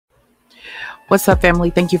What's up,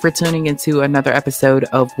 family? Thank you for tuning into another episode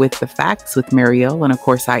of With the Facts with Marielle. And of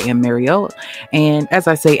course, I am Marielle. And as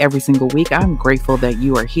I say every single week, I'm grateful that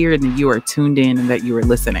you are here and that you are tuned in and that you are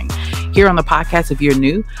listening. Here on the podcast, if you're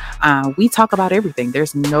new, we talk about everything.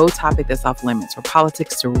 There's no topic that's off limits, from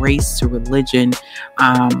politics to race to religion.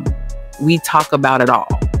 We talk about it all.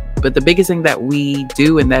 But the biggest thing that we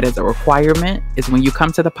do, and that is a requirement, is when you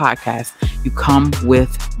come to the podcast, you come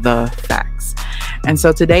with the facts. And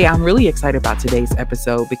so today I'm really excited about today's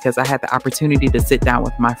episode because I had the opportunity to sit down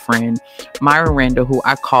with my friend, Myron Randall, who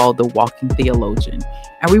I call the walking theologian.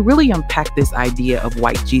 And we really unpack this idea of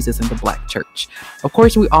white Jesus in the Black church. Of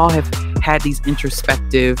course, we all have had these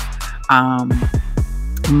introspective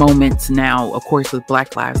moments now, of course, with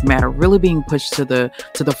Black Lives Matter really being pushed to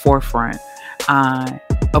the forefront.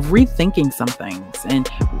 Of rethinking some things and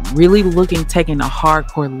really taking a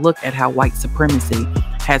hardcore look at how white supremacy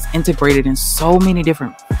has integrated in so many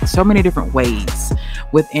different ways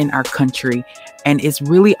within our country, and it's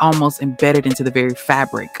really almost embedded into the very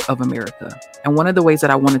fabric of America. And one of the ways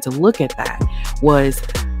that I wanted to look at that was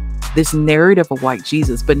this narrative of white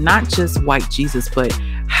Jesus, but not just white Jesus, but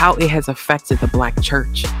how it has affected the Black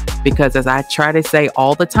church. Because as I try to say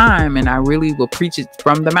all the time, and I really will preach it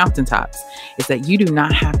from the mountaintops, is that you do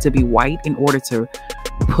not have to be white in order to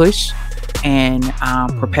push and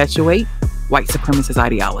perpetuate white supremacist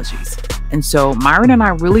ideologies. And so Myron and I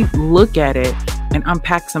really look at it and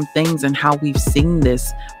unpack some things and how we've seen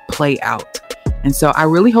this play out. And so I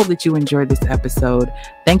really hope that you enjoyed this episode.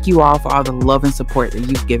 Thank you all for all the love and support that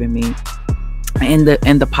you've given me in the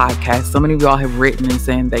podcast. So many of y'all have written and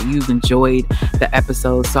saying that you've enjoyed the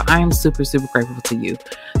episode. So I am super, super grateful to you.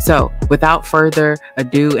 So without further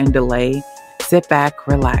ado and delay, sit back,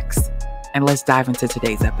 relax, and let's dive into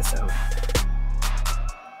today's episode.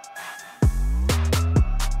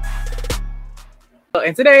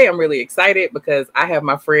 And today I'm really excited because I have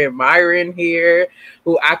my friend Myron here,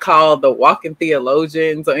 who I call the walking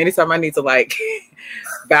theologian. So anytime I need to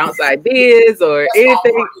bounce ideas or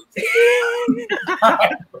anything.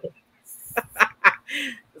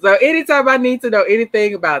 So anytime I need to know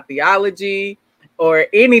anything about theology or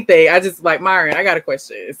anything, I just Myron, I got a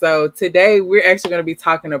question. So today we're actually going to be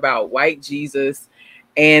talking about white Jesus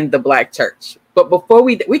and the Black church. But before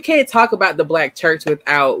we can't talk about the Black church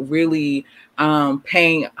without really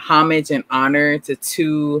paying homage and honor to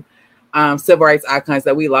two civil rights icons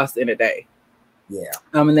that we lost in a day. Yeah.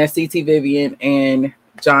 And that's C.T. Vivian and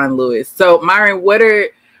John Lewis. So Myron, what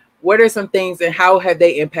are some things and how have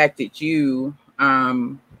they impacted you?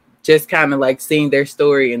 Just kind of seeing their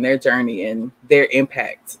story and their journey and their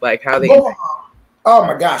impact, how they. Oh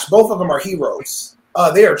my gosh, both of them are heroes.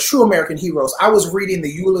 They are true American heroes. I was reading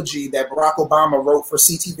the eulogy that Barack Obama wrote for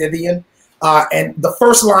C.T. Vivian. And the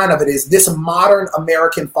first line of it is this modern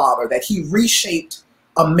American father, that he reshaped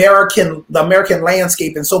the American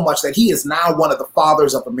landscape in so much that he is now one of the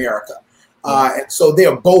fathers of America. And so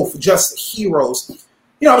they're both just heroes.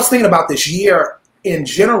 I was thinking about this year in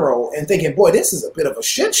general and thinking, boy, this is a bit of a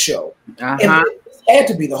shit show. And it had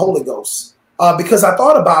to be the Holy Ghost because I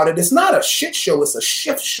thought about it. It's not a shit show. It's a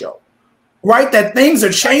shift show, right? That things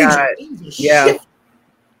are changing. Things are shifting.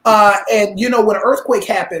 And when an earthquake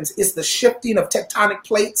happens, it's the shifting of tectonic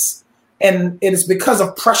plates, and it is because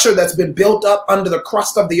of pressure that's been built up under the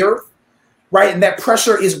crust of the earth, right? And that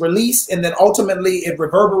pressure is released, and then ultimately it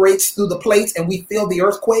reverberates through the plates, and we feel the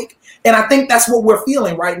earthquake. And I think that's what we're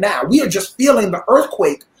feeling right now. We are just feeling the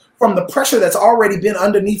earthquake from the pressure that's already been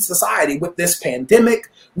underneath society with this pandemic,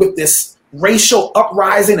 with this racial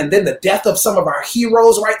uprising, and then the death of some of our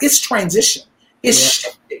heroes, right? It's transition. It's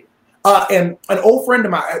shifting. And an old friend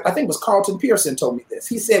of mine, I think it was Carlton Pearson, told me this.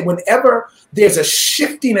 He said, whenever there's a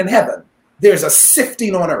shifting in heaven, there's a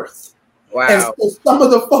sifting on earth. Wow. And so some of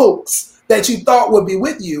the folks that you thought would be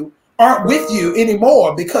with you aren't with you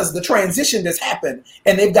anymore because the transition has happened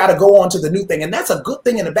and they've got to go on to the new thing. And that's a good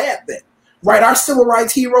thing and a bad thing, right? Our civil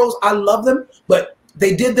rights heroes, I love them, but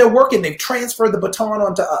they did their work and they've transferred the baton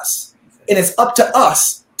onto us. And it's up to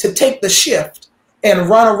us to take the shift and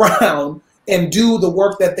run around and do the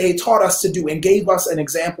work that they taught us to do and gave us an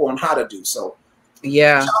example on how to do. So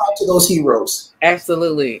yeah, shout out to those heroes.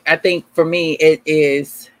 Absolutely. I think for me, it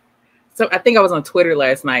is. So I think I was on Twitter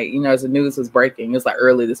last night, as the news was breaking. It was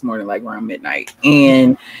early this morning, around midnight.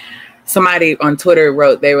 And somebody on Twitter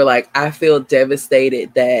wrote, they were like, I feel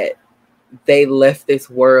devastated that they left this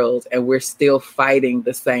world and we're still fighting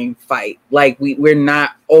the same fight. We're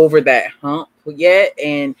not over that hump yet.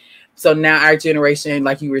 And so now our generation,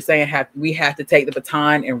 like you were saying, we have to take the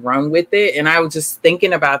baton and run with it. And I was just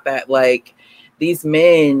thinking about that, these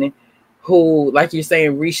men who, like you're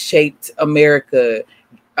saying, reshaped America,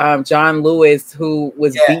 John Lewis, who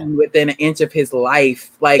was Yeah. beaten within an inch of his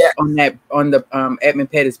life, like Yeah. on the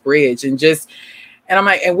Edmund Pettus Bridge, and I'm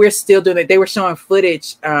like, and we're still doing it. They were showing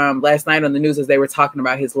footage last night on the news as they were talking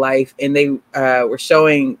about his life, and they were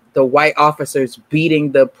showing the white officers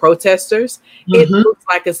beating the protesters. It looks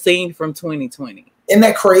like a scene from 2020. Isn't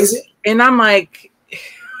that crazy? And I'm like,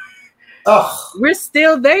 oh, we're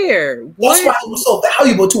still there. That's why it was so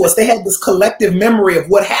valuable to us. They had this collective memory of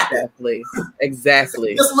what happened.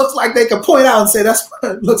 Exactly. It just looks like they can point out and say that's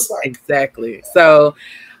what it looks like. Exactly. So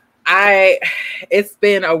it's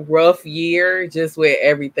been a rough year just with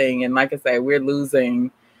everything. And like I say, we're losing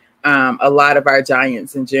a lot of our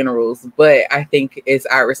giants and generals, but I think it's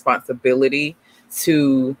our responsibility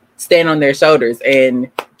to stand on their shoulders and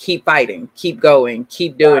keep fighting, keep going,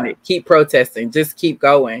 keep doing it, keep protesting, just keep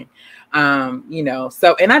going.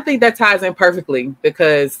 So, and I think that ties in perfectly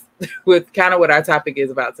because with kind of what our topic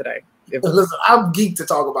is about today. Listen, I'm geeked to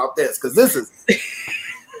talk about this because this is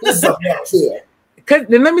something else here.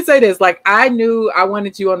 Then let me say this: like, I knew I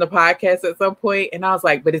wanted you on the podcast at some point, and I was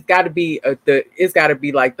like, but it's got to be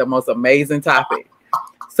like the most amazing topic.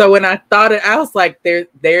 So when I thought it, I was like, there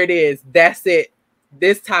it is. That's it.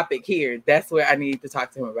 This topic here, that's what I need to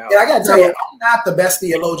talk to him about. Yeah, I gotta tell you, I'm not the best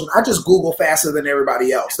theologian. I just Google faster than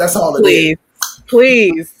everybody else. That's all it is.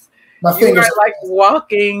 Please. My fingers are like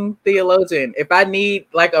walking theologian. If I need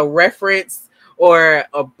like a reference or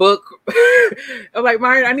a book, I'm like,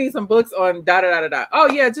 Myron, I need some books on da da da da. Oh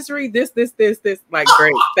yeah, just read this. Like,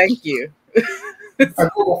 great, thank you. I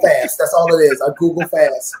Google fast. That's all it is. I Google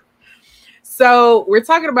fast. So we're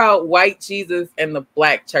talking about white Jesus and the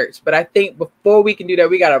black church, but I think before we can do that,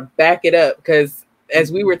 we got to back it up because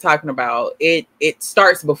as we were talking about, it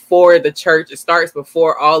starts before the church. It starts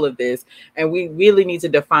before all of this, and we really need to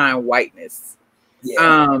define whiteness,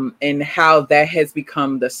 and how that has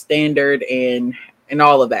become the standard and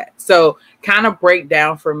all of that. So kind of break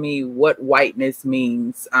down for me what whiteness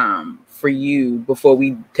means for you before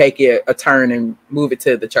we take it a turn and move it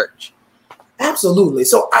to the church. Absolutely.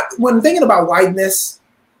 So when thinking about whiteness,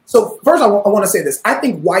 so first I want to say this. I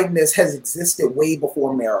think whiteness has existed way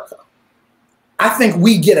before America. I think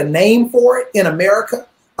we get a name for it in America.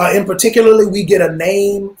 In particularly, we get a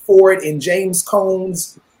name for it in James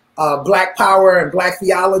Cone's Black Power and Black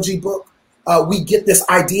Theology book. We get this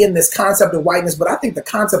idea and this concept of whiteness, but I think the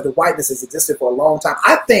concept of whiteness has existed for a long time.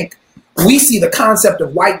 I think we see the concept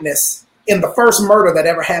of whiteness in the first murder that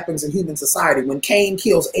ever happens in human society, when Cain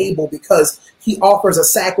kills Abel because he offers a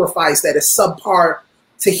sacrifice that is subpar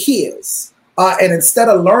to his. And instead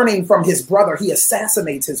of learning from his brother, he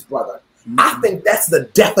assassinates his brother. Mm-hmm. I think that's the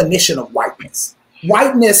definition of whiteness.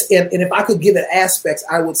 Whiteness, and if I could give it aspects,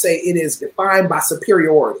 I would say it is defined by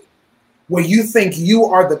superiority, where you think you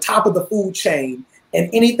are the top of the food chain and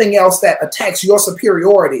anything else that attacks your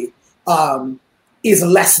superiority is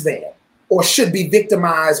less than, or should be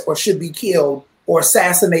victimized, or should be killed or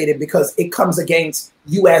assassinated because it comes against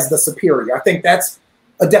you as the superior. I think that's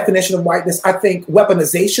a definition of whiteness. I think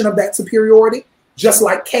weaponization of that superiority, just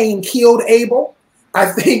like Cain killed Abel. I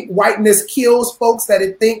think whiteness kills folks that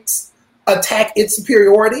it thinks attack its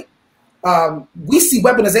superiority. We see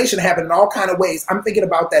weaponization happen in all kinds of ways. I'm thinking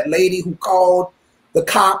about that lady who called the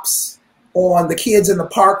cops on the kids in the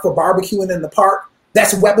park for barbecuing in the park.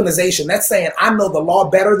 That's weaponization. That's saying, I know the law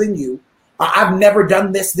better than you. I've never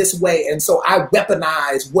done this way, and so I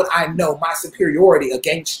weaponize what I know, my superiority,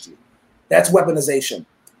 against you. That's weaponization.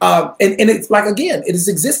 And it's like, again, it has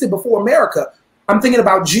existed before America. I'm thinking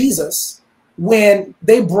about Jesus when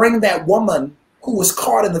they bring that woman who was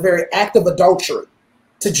caught in the very act of adultery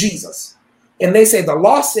to Jesus. And they say, the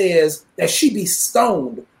law says that she be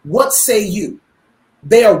stoned. What say you?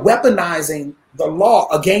 They are weaponizing the law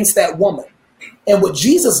against that woman. And what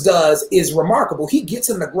Jesus does is remarkable. He gets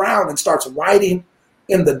in the ground and starts writing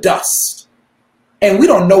in the dust. And we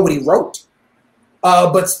don't know what he wrote.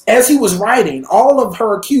 But as he was writing, all of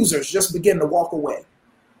her accusers just began to walk away.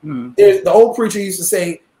 The old preacher used to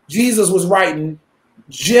say, Jesus was writing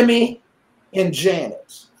Jimmy and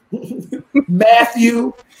Janet,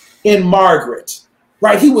 Matthew and Margaret,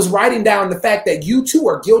 right? He was writing down the fact that you two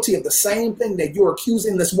are guilty of the same thing that you're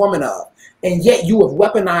accusing this woman of. And yet you have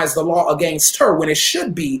weaponized the law against her when it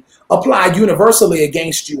should be applied universally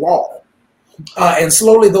against you all. And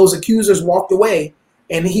slowly those accusers walked away.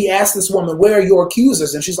 And he asked this woman, where are your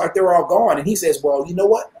accusers? And she's like, they're all gone. And he says, well, you know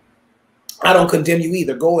what? I don't condemn you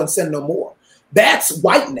either. Go and sin no more. That's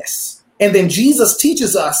whiteness. And then Jesus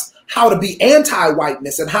teaches us how to be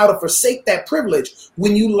anti-whiteness and how to forsake that privilege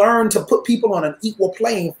when you learn to put people on an equal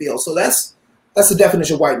playing field. So that's the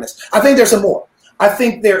definition of whiteness. I think there's some more. I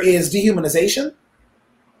think there is dehumanization.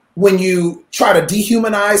 when you try to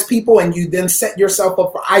dehumanize people and you then set yourself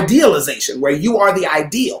up for idealization, where you are the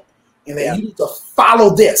ideal, and that you need to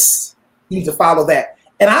follow this, you need to follow that.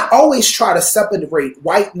 And I always try to separate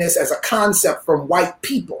whiteness as a concept from white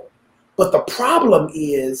people. But the problem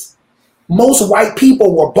is most white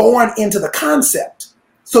people were born into the concept,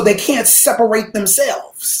 so they can't separate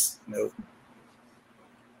themselves. No.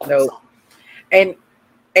 And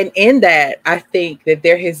in that, I think that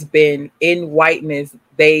there has been, in whiteness,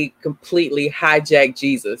 they completely hijacked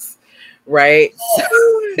Jesus, right?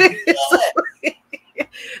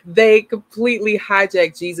 They completely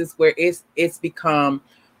hijacked Jesus, where it's become,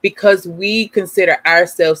 because we consider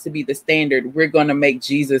ourselves to be the standard, we're going to make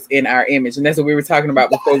Jesus in our image. And that's what we were talking about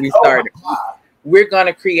before we started. We're going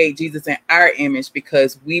to create Jesus in our image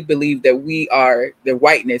because we believe that the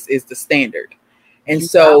whiteness is the standard. And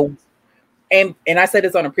so, and I said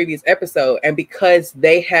this on a previous episode, and because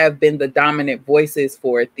they have been the dominant voices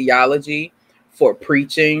for theology, for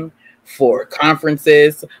preaching, for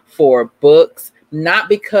conferences, for books, not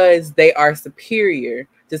because they are superior,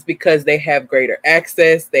 just because they have greater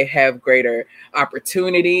access, they have greater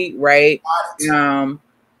opportunity, right?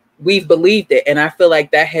 We've believed it. And I feel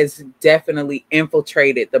like that has definitely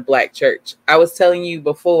infiltrated the Black church. I was telling you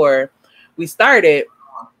before we started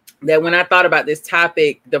that when I thought about this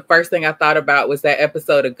topic, the first thing I thought about was that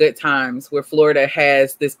episode of Good Times where Florida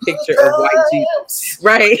has this picture of white Jesus,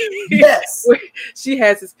 right? Yes. She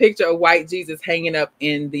has this picture of white Jesus hanging up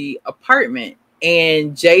in the apartment.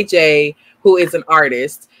 And JJ, who is an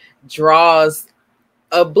artist, draws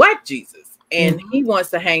a Black Jesus. And he wants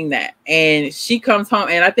to hang that. And she comes home,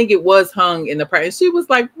 and I think it was hung in the apartment. And she was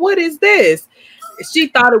like, what is this? She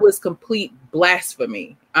thought it was complete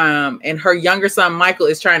blasphemy. And her younger son, Michael,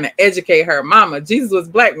 is trying to educate her. Mama, Jesus was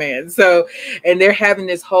Black man. So, and they're having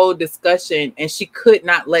this whole discussion, and she could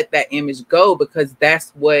not let that image go because that's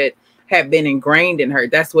what had been ingrained in her.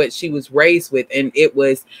 That's what she was raised with. And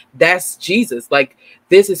that's Jesus. Like,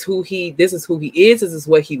 this is who he is. This is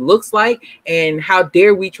what he looks like. And how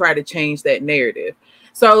dare we try to change that narrative?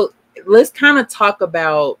 So let's kind of talk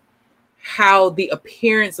about how the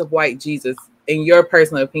appearance of white Jesus, in your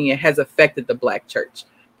personal opinion, has affected the Black church.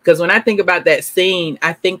 Because when I think about that scene,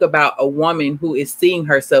 I think about a woman who is seeing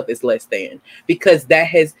herself as less than, because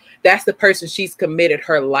that's the person she's committed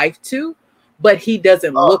her life to, but he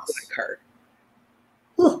doesn't look like her.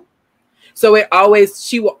 So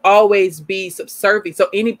she will always be subservient. So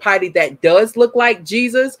anybody that does look like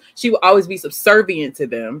Jesus, she will always be subservient to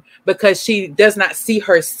them because she does not see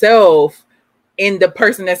herself in the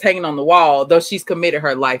person that's hanging on the wall, though she's committed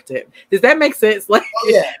her life to him. Does that make sense? Like,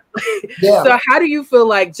 yeah. So how do you feel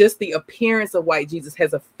like just the appearance of white Jesus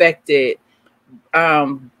has affected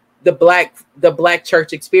the Black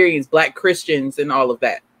church experience, Black Christians, and all of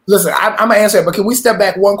that? Listen, I'm going to answer it, but can we step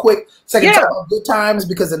back one quick second? Talk about Good Times,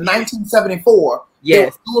 because in 1974, there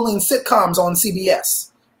were dueling sitcoms on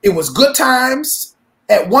CBS. It was Good Times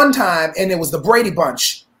at one time, and it was the Brady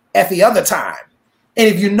Bunch at the other time. And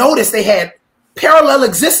if you notice, they had parallel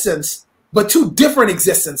existence, but two different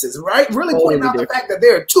existences, right? Really pointing out the fact that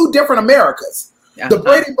there are two different Americas. The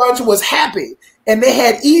Brady Bunch was happy, and they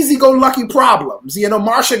had easy-go-lucky problems. You know,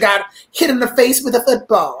 Marsha got hit in the face with a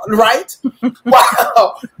football, right?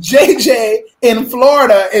 Wow. JJ in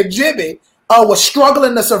Florida and Jimmy was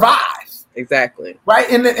struggling to survive. Exactly. Right?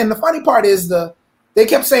 And the funny part is they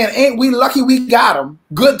kept saying, ain't we lucky we got them?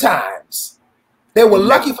 Good times. They were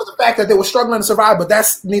lucky for the fact that they were struggling to survive, but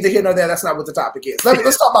that's neither here nor there. That's not what the topic is.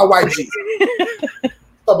 Let's talk about white Jesus.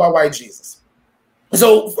 Talk about white Jesus.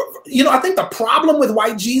 So, you know, I think the problem with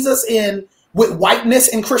white Jesus with whiteness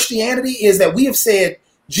in Christianity is that we have said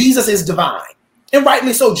Jesus is divine. And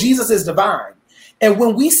rightly so, Jesus is divine. And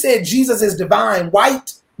when we said Jesus is divine,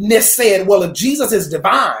 whiteness said, well, if Jesus is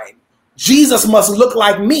divine, Jesus must look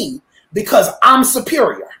like me because I'm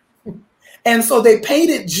superior. And so they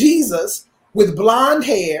painted Jesus with blonde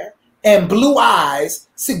hair and blue eyes,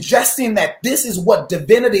 suggesting that this is what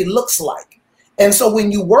divinity looks like. And so when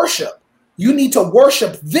you worship, you need to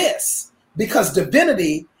worship this because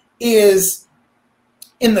divinity is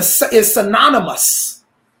synonymous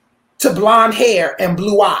to blonde hair and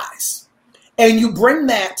blue eyes. And you bring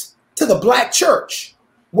that to the Black church,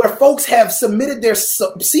 where folks have submitted their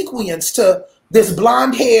subsequence to this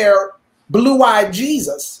blonde hair, blue-eyed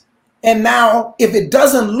Jesus. And now if it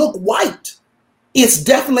doesn't look white, it's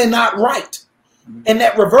definitely not right. And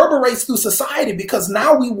that reverberates through society because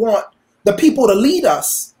now we want the people to lead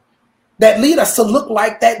us to look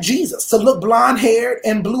like that Jesus, to look blonde-haired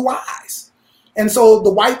and blue eyes. And so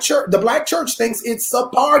the Black church thinks it's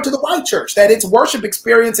subpar to the white church, that its worship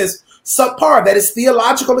experience is subpar. That is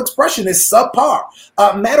theological expression is subpar.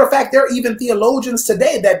 Matter of fact, there are even theologians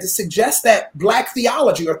today that suggest that black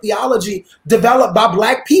theology or theology developed by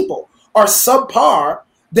black people are subpar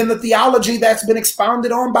than the theology that's been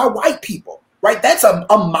expounded on by white people, right? That's a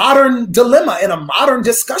modern dilemma and a modern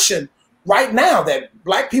discussion right now, that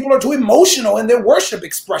black people are too emotional in their worship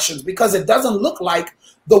expressions because it doesn't look like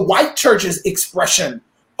the white church's expression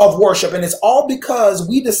of worship. And it's all because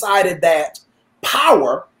we decided that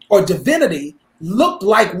power or divinity looked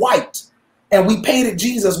like white, and we painted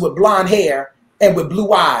Jesus with blonde hair and with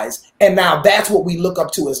blue eyes. And now that's what we look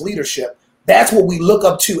up to as leadership. That's what we look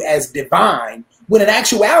up to as divine, when in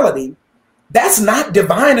actuality, that's not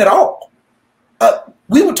divine at all.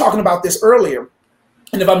 We were talking about this earlier.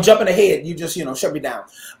 And if I'm jumping ahead, you just, shut me down.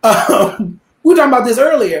 We were talking about this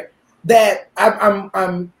earlier, that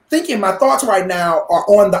I'm thinking my thoughts right now are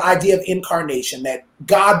on the idea of incarnation, that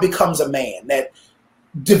God becomes a man, that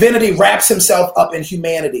divinity wraps himself up in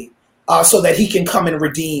humanity so that he can come and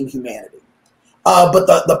redeem humanity. But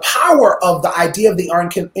the power of the idea of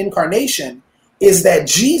the incarnation is that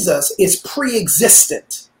Jesus is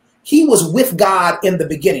pre-existent. He was with God in the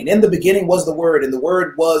beginning. In the beginning was the Word, and the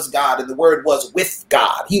Word was God, and the Word was with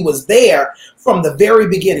God. He was there from the very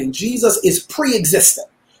beginning. Jesus is pre-existent,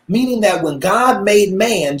 meaning that when God made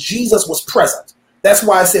man, Jesus was present. That's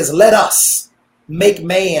why it says, let us make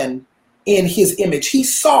man in his image. He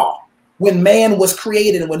saw when man was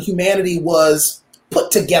created and when humanity was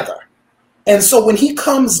put together. And so when he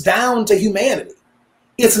comes down to humanity,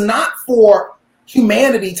 it's not for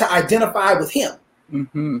humanity to identify with him.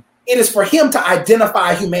 Mm-hmm. It is for him to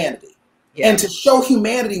identify humanity and to show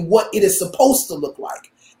humanity what it is supposed to look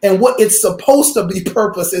like and what it's supposed to be.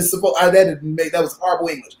 Purpose is supposed. That was horrible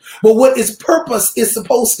English, but what its purpose is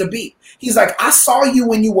supposed to be. He's like, I saw you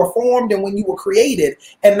when you were formed and when you were created,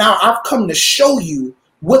 and now I've come to show you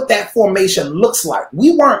what that formation looks like.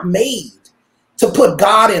 We weren't made to put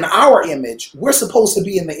God in our image. We're supposed to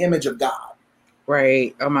be in the image of God.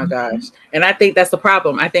 Right. Oh my gosh. And I think that's the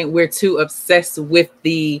problem. I think we're too obsessed with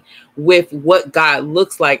what God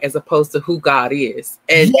looks like as opposed to who God is.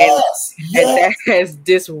 And that has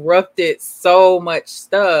disrupted so much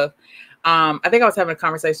stuff. I think I was having a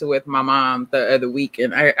conversation with my mom the other week,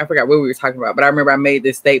 and I forgot what we were talking about, but I remember I made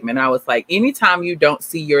this statement. I was like, anytime you don't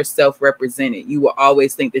see yourself represented, you will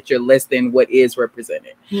always think that you're less than what is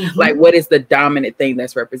represented. Mm-hmm. Like, what is the dominant thing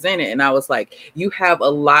that's represented? And I was like, you have a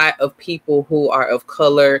lot of people who are of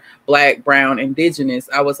color, Black, brown, indigenous.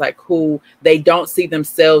 I was like, who they don't see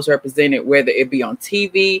themselves represented, whether it be on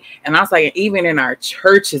TV. And I was like, even in our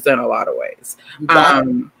churches in a lot of ways.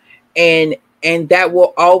 And that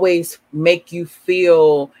will always make you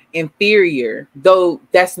feel inferior, though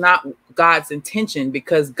that's not God's intention,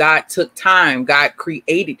 because God took time. God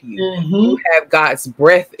created you. Mm-hmm. You have God's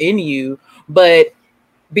breath in you. But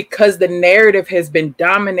because the narrative has been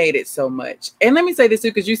dominated so much. And let me say this too,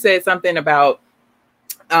 because you said something about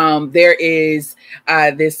there is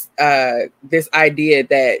this idea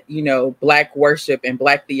that, Black worship and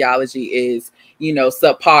Black theology is,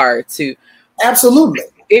 subpar to. Absolutely.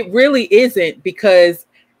 It really isn't, because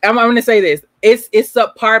I'm going to say this. It's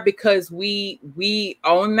subpar because we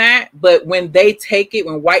own that. But when they take it,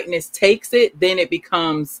 when whiteness takes it, then it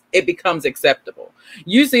becomes acceptable.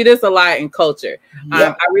 You see this a lot in culture.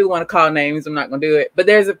 I really want to call names. I'm not going to do it. But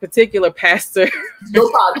there's a particular pastor. No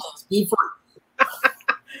podcast. Be free.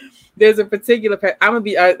 There's a particular. I'm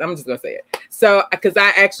just going to say it. So, because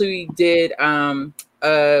I actually did.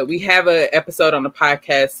 We have an episode on the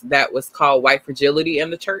podcast that was called White Fragility in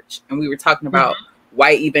the Church. And we were talking about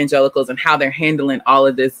white evangelicals and how they're handling all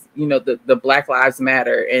of this, the Black Lives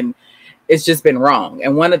Matter. And it's just been wrong.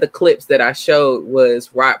 And one of the clips that I showed was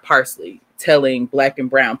Rod Parsley telling Black and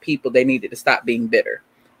brown people they needed to stop being bitter.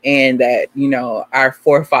 And that, our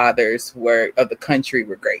forefathers of the country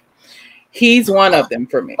were great. He's one of them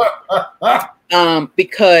for me.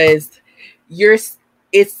 Because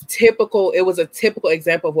it's typical. It was a typical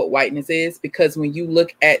example of what whiteness is, because when you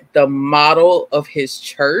look at the model of his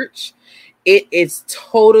church, it is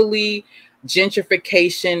totally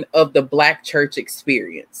gentrification of the Black church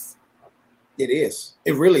experience. It is.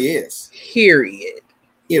 It really is. Period.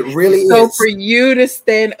 It really is. So for you to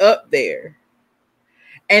stand up there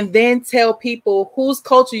and then tell people whose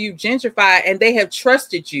culture you gentrify and they have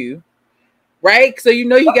trusted you, right? So you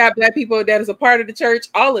got Black people that is a part of the church,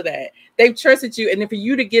 all of that. They've trusted you. And then for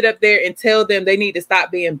you to get up there and tell them they need to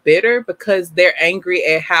stop being bitter because they're angry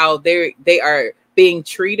at how they are being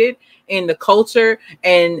treated in the culture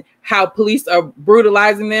and how police are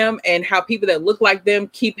brutalizing them and how people that look like them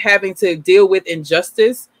keep having to deal with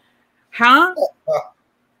injustice. Huh?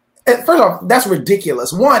 first off, that's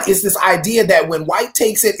ridiculous. One is this idea that when white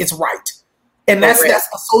takes it, it's right. And that's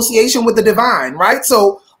association with the divine, right?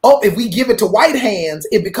 So, if we give it to white hands,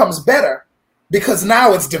 it becomes better because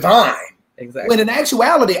now it's divine. Exactly. When in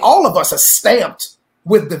actuality, all of us are stamped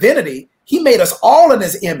with divinity. He made us all in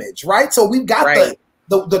his image, right? So we've got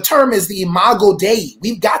the term is the imago Dei.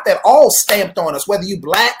 We've got that all stamped on us, whether you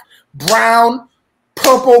black, brown,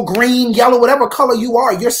 purple, green, yellow, whatever color you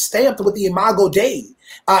are, you're stamped with the imago Dei.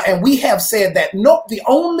 And we have said that, nope, the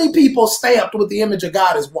only people stamped with the image of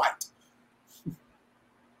God is white.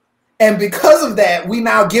 And because of that, we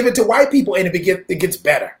now give it to white people and it gets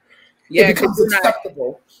better. Yeah, it becomes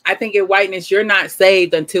acceptable. I think in whiteness, you're not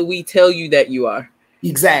saved until we tell you that you are.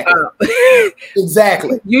 Exactly.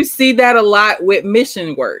 Exactly. You see that a lot with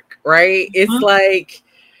mission work, right? It's like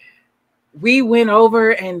we went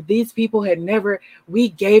over and these people had never, we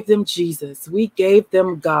gave them Jesus. We gave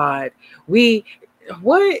them God.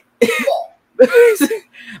 What?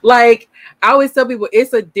 Like, I always tell people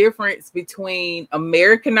it's a difference between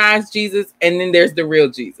Americanized Jesus and then there's the real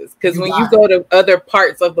Jesus. Because when you go to other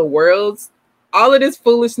parts of the world, all of this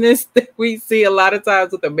foolishness that we see a lot of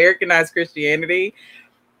times with Americanized Christianity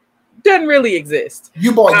doesn't really exist.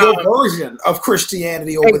 You bought your version of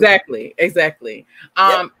Christianity over Exactly.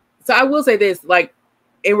 So I will say this, like,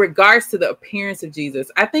 in regards to the appearance of Jesus,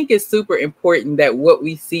 I think it's super important that what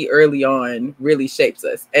we see early on really shapes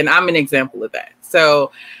us. And I'm an example of that.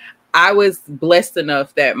 So I was blessed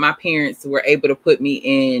enough that my parents were able to put me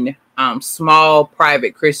in small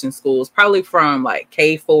private Christian schools, probably from like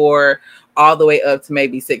K4 all the way up to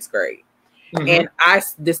maybe 6th grade. And I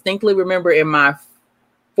distinctly remember in my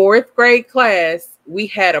 4th grade class, we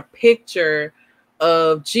had a picture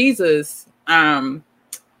of Jesus on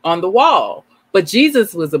the wall. But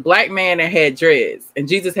Jesus was a black man that had dreads, and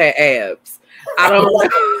Jesus had abs. I don't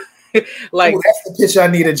know. Like, that's the picture I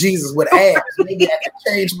need of Jesus with abs. Maybe I can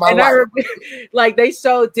change my life. Like, they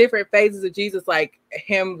showed different phases of Jesus, like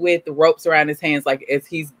him with the ropes around his hands, like as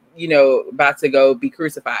he's, about to go be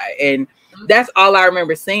crucified. And that's all I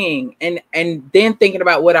remember seeing. And then thinking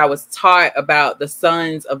about what I was taught about the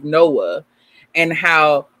sons of Noah and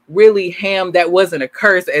how really Ham, that wasn't a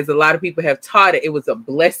curse, as a lot of people have taught it. It was a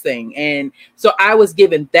blessing. And so I was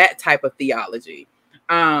given that type of theology.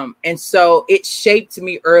 And so it shaped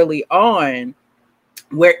me early on,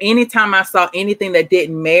 where anytime I saw anything that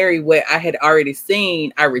didn't marry what I had already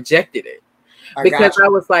seen, I rejected it. Because I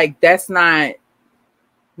was like, that's not,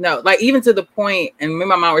 no, like, even to the point, and me and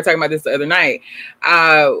my mom were talking about this the other night.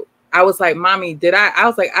 I was like, Mommy, I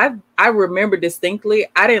was like, I remember distinctly,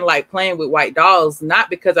 I didn't like playing with white dolls, not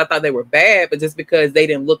because I thought they were bad, but just because they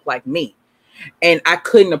didn't look like me. And I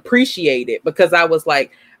couldn't appreciate it because I was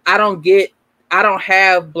like, I don't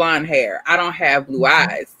have blonde hair. I don't have blue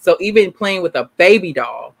eyes. So even playing with a baby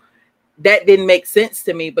doll, that didn't make sense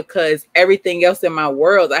to me, because everything else in my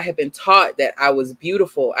world, I had been taught that I was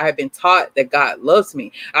beautiful. I had been taught that God loves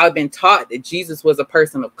me. I had been taught that Jesus was a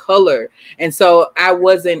person of color. And so I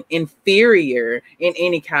wasn't inferior in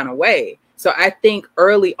any kind of way. So I think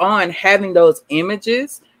early on, having those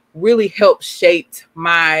images really helped shape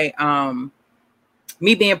my,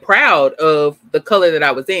 me being proud of the color that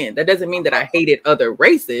I was in. That doesn't mean that I hated other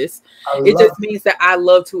races. It just means that I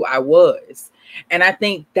loved who I was. And I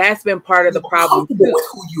think that's been part of the problem too. With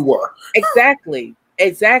who you were. Exactly.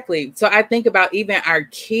 So I think about even our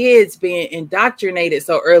kids being indoctrinated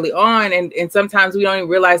so early on. And sometimes we don't even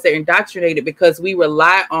realize they're indoctrinated because we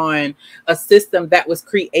rely on a system that was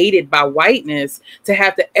created by whiteness to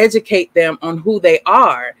have to educate them on who they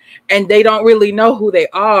are. And they don't really know who they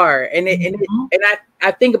are. And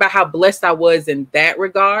I think about how blessed I was in that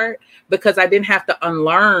regard, because I didn't have to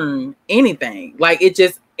unlearn anything. Like, it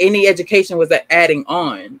just, any education was adding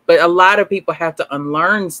on. But a lot of people have to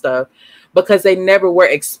unlearn stuff because they never were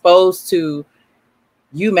exposed to,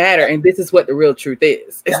 you matter, and this is what the real truth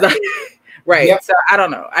is. It's not right. Yep. So I don't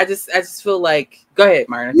know. I just feel like, go ahead,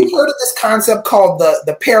 Martin. You've heard of this concept called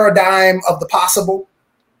the paradigm of the possible?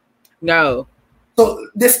 No. So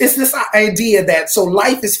this is this idea that, so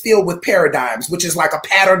life is filled with paradigms, which is like a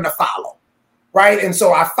pattern to follow. Right. And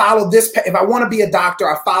so I follow this. If I want to be a doctor,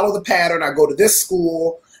 I follow the pattern. I go to this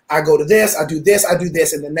school. I go to this. I do this. I do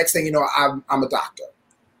this. And the next thing you know, I'm a doctor.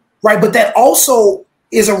 Right. But that also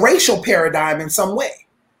is a racial paradigm in some way.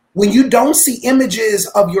 When you don't see images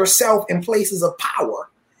of yourself in places of power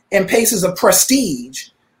and places of prestige,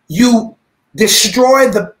 you destroy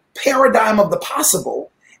the paradigm of the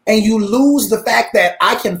possible, and you lose the fact that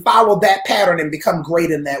I can follow that pattern and become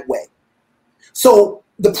great in that way. So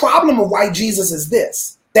the problem of white Jesus is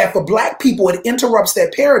this. that for Black people, it interrupts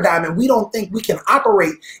that paradigm, and we don't think we can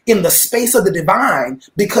operate in the space of the divine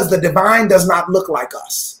because the divine does not look like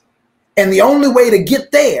us. And the only way to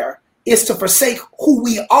get there is to forsake who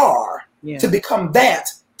we are, to become that,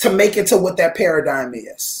 to make it to what that paradigm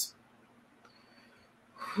is.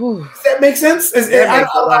 Whew. Does that make sense? I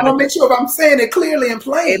want to make sure if I'm saying it clearly and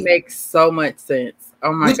plain. It makes so much sense.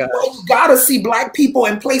 Oh my God. You gotta see Black people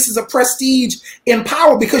in places of prestige in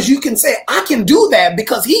power, because you can say, I can do that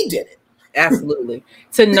because he did it. Absolutely.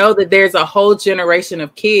 To know that there's a whole generation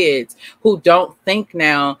of kids who don't think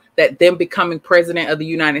now that them becoming president of the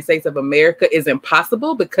United States of America is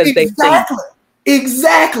impossible because they think.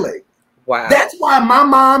 Exactly. Wow. That's why my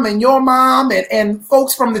mom and your mom and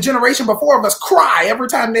folks from the generation before of us cry every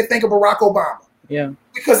time they think of Barack Obama. Yeah.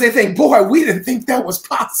 Because they think, boy, we didn't think that was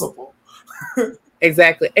possible.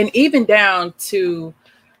 Exactly. And even down to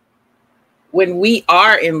when we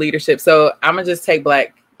are in leadership. So I'm going to just take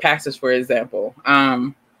Black pastors, for example,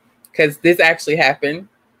 because this actually happened.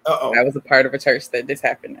 I was a part of a church that this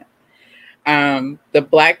happened at. The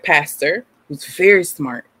Black pastor, who's very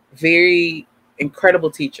smart, very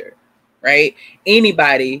incredible teacher, right?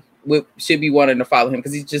 Anybody should be wanting to follow him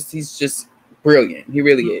because he's just brilliant. He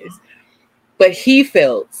really is. But he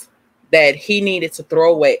felt that he needed to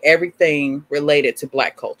throw away everything related to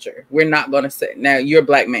Black culture. We're not going to say, now you're a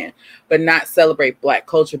Black man, but not celebrate Black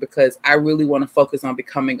culture because I really want to focus on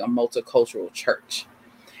becoming a multicultural church.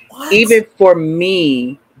 What? Even for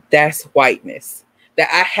me, that's whiteness. That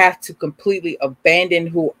I have to completely abandon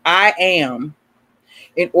who I am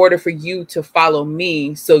in order for you to follow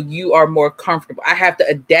me so you are more comfortable. I have to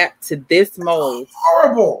adapt to this mold.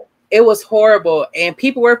 Horrible. It was horrible, and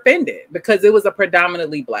people were offended because it was a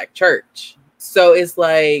predominantly Black church. So it's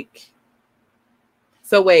like,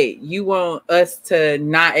 so wait, you want us to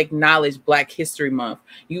not acknowledge Black History Month?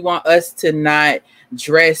 You want us to not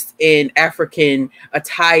dress in African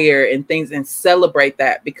attire and things and celebrate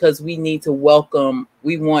that because we need to welcome,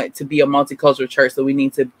 we want to be a multicultural church, so we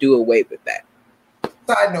need to do away with that.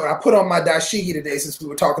 Side note, I put on my dashiki today since we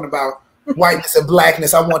were talking about whiteness and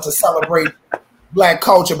Blackness. I want to celebrate Black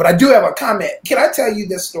culture, but I do have a comment. Can I tell you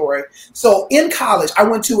this story? So in college, I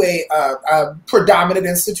went to a predominant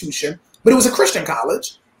institution, but it was a Christian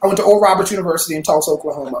college. I went to Oral Roberts University in Tulsa,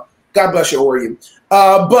 Oklahoma. God bless you, ORU.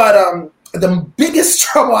 But the biggest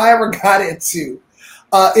trouble I ever got into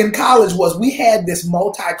in college was we had this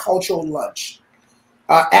multicultural lunch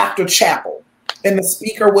after chapel, and the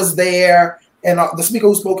speaker was there, and the speaker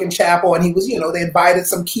who spoke in chapel, and he was, they invited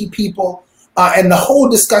some key people. And the whole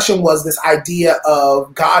discussion was this idea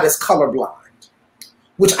of God is colorblind,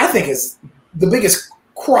 which I think is the biggest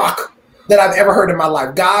crock that I've ever heard in my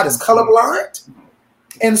life. God is colorblind.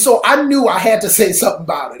 And so I knew I had to say something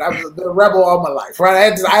about it. I was a rebel all my life, right?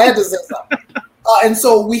 I had to say something. And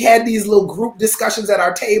so we had these little group discussions at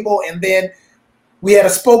our table, and then we had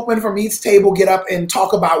a spokesman from each table get up and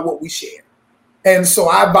talk about what we shared. And so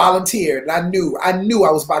I volunteered, and I knew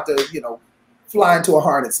I was about to, fly into a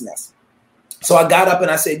hornet's nest. So I got up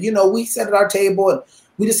and I said, we sat at our table and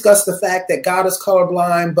we discussed the fact that God is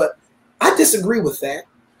colorblind, but I disagree with that.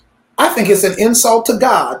 I think it's an insult to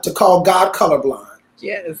God to call God colorblind.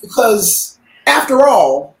 Yes. Because after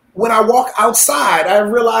all, when I walk outside, I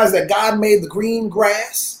realize that God made the green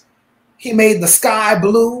grass. He made the sky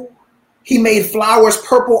blue. He made flowers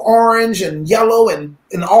purple, orange, and yellow, and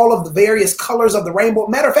all of the various colors of the rainbow.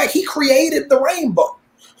 Matter of fact, he created the rainbow.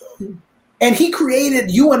 And he created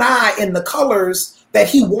you and I in the colors that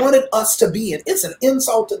he wanted us to be in. It's an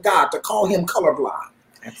insult to God to call him colorblind.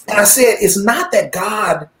 Absolutely. And I said, it's not that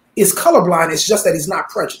God is colorblind. It's just that he's not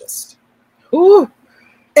prejudiced. Ooh.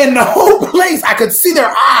 And the whole place, I could see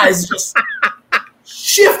their eyes just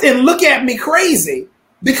shift and look at me crazy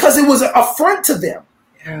because it was an affront to them.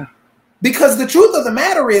 Yeah. Because the truth of the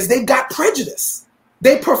matter is they've got prejudice.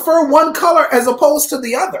 They prefer one color as opposed to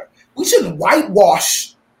the other. We shouldn't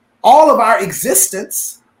whitewash all of our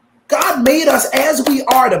existence. God made us as we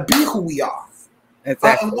are to be who we are.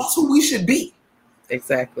 Exactly. And that's who we should be.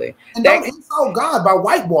 Exactly. And don't insult God by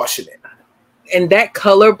whitewashing it. And that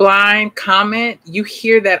colorblind comment, you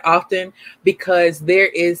hear that often because there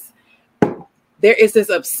is this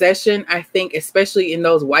obsession, I think, especially in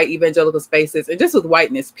those white evangelical spaces and just with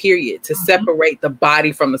whiteness, period, to separate the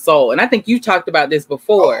body from the soul. And I think you talked about this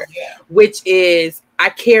before, which is I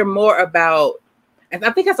care more about, and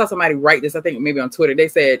I think I saw somebody write this, I think maybe on Twitter, they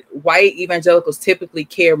said white evangelicals typically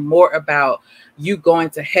care more about you going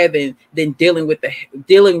to heaven than dealing with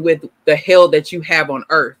the hell that you have on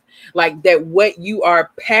earth. Like that what you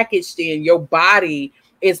are packaged in, your body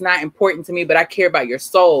is not important to me, but I care about your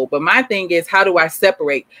soul. But my thing is, how do I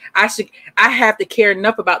separate? I have to care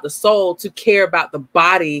enough about the soul to care about the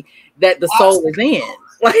body that the soul is in.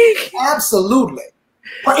 Like, absolutely.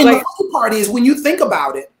 And the funny part is, when you think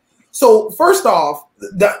about it, so first off,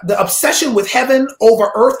 the obsession with heaven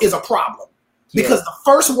over earth is a problem, because the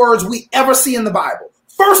first words we ever see in the Bible,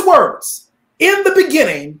 first words, in the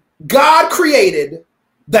beginning, God created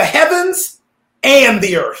the heavens and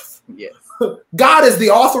the earth. Yes. God is the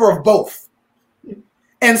author of both.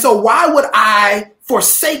 And so why would I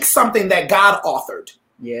forsake something that God authored?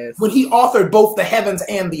 Yes. When he authored both the heavens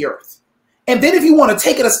and the earth. And then if you want to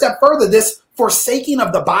take it a step further, this forsaking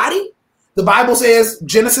of the body, the Bible says,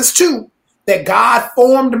 Genesis 2, that God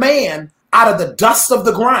formed man out of the dust of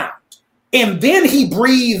the ground. And then he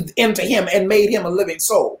breathed into him and made him a living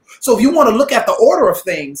soul. So if you want to look at the order of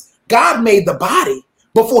things, God made the body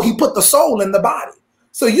before he put the soul in the body.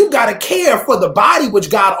 So you got to care for the body which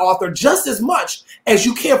God authored just as much as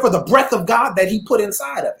you care for the breath of God that he put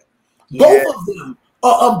inside of it. Yes. Both of them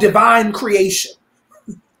are of divine creation.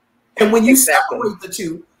 And when you separate the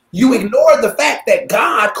two, you ignore the fact that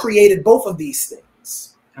God created both of these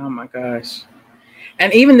things. Oh my gosh.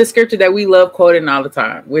 And even the scripture that we love quoting all the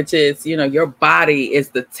time, which is, your body is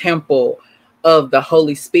the temple of the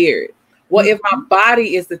Holy Spirit. Well, if my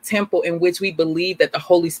body is the temple in which we believe that the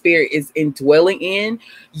Holy Spirit is indwelling in,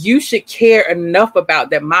 you should care enough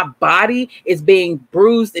about that my body is being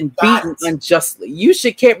bruised and beaten unjustly. You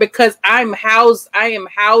should care, because I am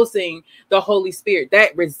housing the Holy Spirit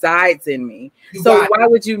that resides in me. So why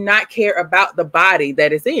would you not care about the body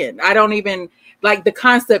that is in? I don't even like the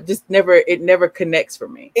concept, just never connects for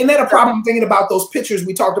me. Isn't that a problem? Thinking about those pictures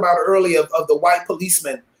we talked about earlier of the white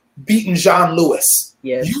policeman beating John Lewis.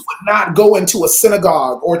 Yes. You would not go into a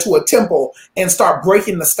synagogue or to a temple and start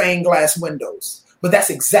breaking the stained glass windows. But that's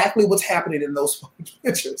exactly what's happening in those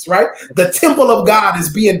pictures, right? The temple of God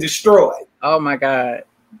is being destroyed. Oh my God.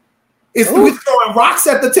 We're throwing rocks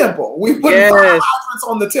at the temple. We put fire hydrants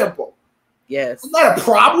on the temple. Yes. Isn't that a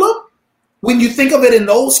problem? When you think of it in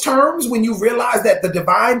those terms, when you realize that the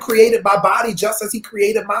divine created my body just as he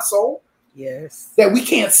created my soul. Yes. That we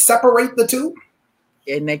can't separate the two.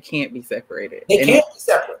 And they can't be separated. They can't be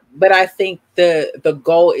separate. But I think the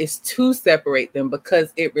goal is to separate them,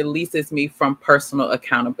 because it releases me from personal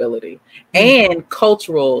accountability and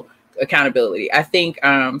cultural accountability. I think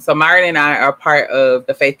so Myron and I are part of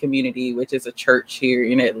the Faith Community, which is a church here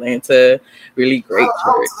in Atlanta. Really great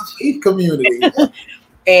church. The Faith Community.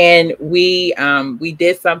 And we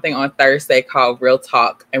did something on Thursday called Real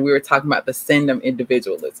Talk, and we were talking about the sin of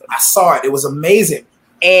individualism. I saw it. It was amazing.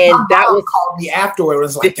 And that was called me afterward. It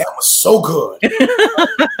was like, that was so good.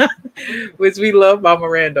 Which we love Mama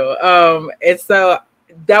Randall. And so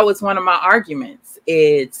that was one of my arguments.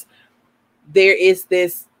 There is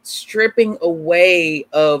this stripping away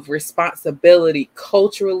of responsibility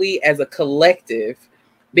culturally as a collective,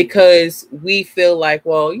 because we feel like,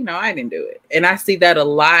 well, I didn't do it. And I see that a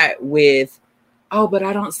lot with, oh, but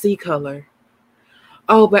I don't see color.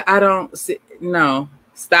 Oh, but I don't see. No.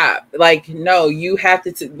 Stop. Like, no, you have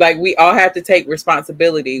to, we all have to take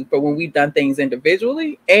responsibility for when we've done things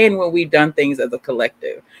individually and when we've done things as a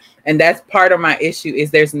collective. And that's part of my issue,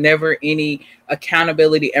 is there's never any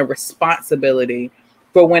accountability and responsibility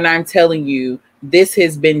for when I'm telling you, this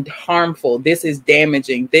has been harmful, this is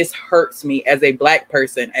damaging, this hurts me as a Black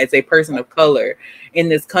person, as a person of color in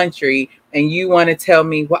this country. And you want to tell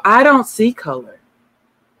me, well, I don't see color.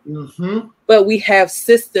 Mm-hmm. But we have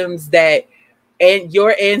systems that and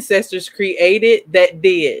your ancestors created that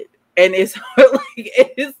did. And it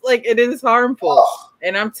is harmful.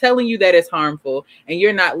 And I'm telling you that it's harmful, and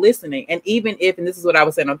you're not listening. And even if, and this is what I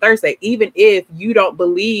was saying on Thursday, even if you don't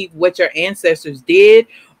believe what your ancestors did,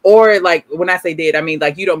 or when I say did, I mean,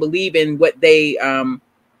 you don't believe in what they,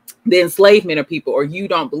 the enslavement of people, or you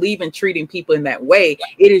don't believe in treating people in that way,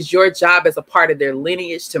 it is your job as a part of their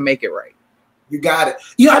lineage to make it right. You got it.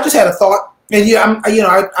 I just had a thought. And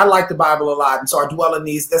I like the Bible a lot, and so I dwell in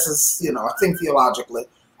these. This is, I think theologically.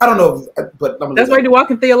 I don't know, but that's why you're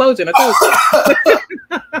walking theologian. I told you.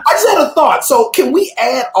 I just had a thought. So, can we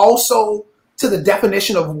add also to the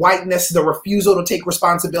definition of whiteness the refusal to take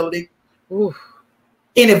responsibility? Oof.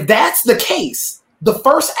 And if that's the case, the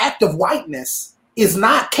first act of whiteness is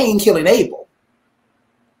not Cain killing Abel.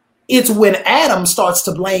 It's when Adam starts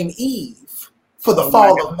to blame Eve for the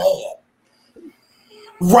fall of man.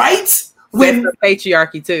 Right? That's the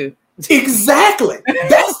patriarchy too. Exactly.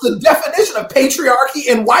 That's the definition of patriarchy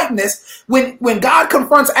and whiteness. When God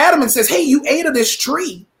confronts Adam and says, hey, you ate of this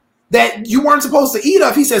tree that you weren't supposed to eat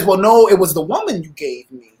of, he says, well, no, it was the woman you gave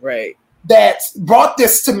me. Right. that brought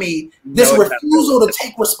this to me, this refusal to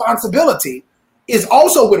take responsibility, is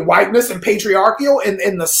also with whiteness and patriarchal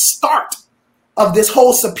and the start of this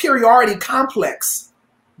whole superiority complex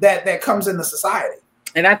that comes into society.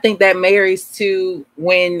 And I think that marries to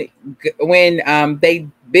when they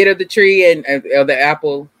bit of the tree and the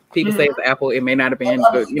apple. People say it's the apple. It may not have been,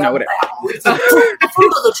 but you know, whatever. It's the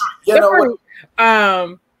fruit of the tree. You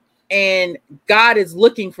know, and God is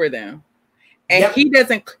looking for them. And he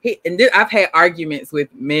doesn't. I've had arguments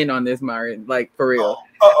with men on this, Myron, like for real.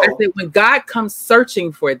 I said, when God comes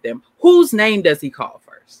searching for them, whose name does he call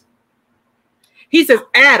first? He says,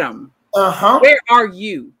 Adam, where are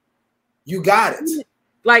you? You got it.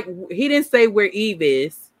 Like, he didn't say where Eve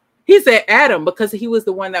is. He said Adam, because he was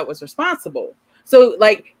the one that was responsible. So,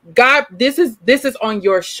 like, God, this is on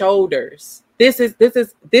your shoulders. This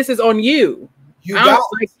is on you. You got it.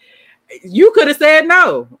 Like, you could have said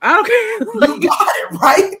no. I don't care. You got it,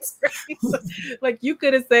 right? Like, you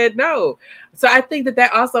could have said no. So I think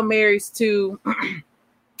that also marries to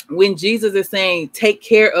when Jesus is saying, take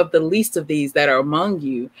care of the least of these that are among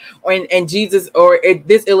you. And Jesus,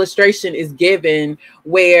 this illustration is given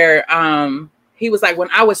where he was like, when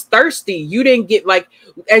I was thirsty, you didn't get, like,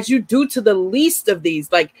 as you do to the least of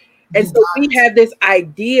these. Like, and so we have this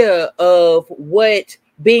idea of what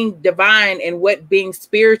being divine and what being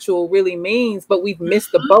spiritual really means, but we've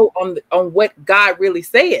missed the boat on what God really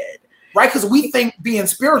said. Right, because we think being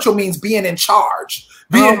spiritual means being in charge.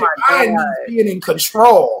 Being divine means being in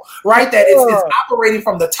control, right? That it's operating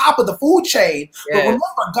from the top of the food chain. But remember,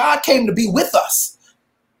 God came to be with us.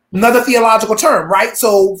 Another theological term, right?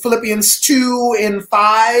 So Philippians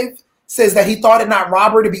 2:5 says that he thought it not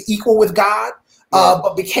robbery to be equal with God,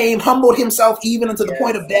 but humbled himself even unto the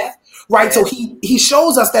point of death. Right, so he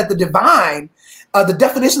shows us that the divine, the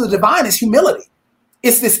definition of the divine is humility.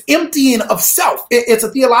 It's this emptying of self. It's a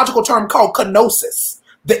theological term called kenosis,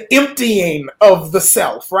 the emptying of the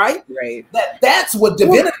self. Right. That's what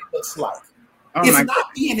divinity looks like. It's not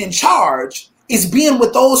being in charge. It's being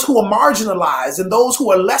with those who are marginalized and those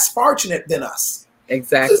who are less fortunate than us.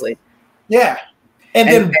 Exactly. Yeah, and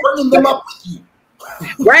then bringing them up with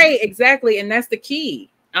you. Right. Exactly, and that's the key.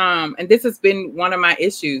 And this has been one of my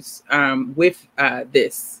issues with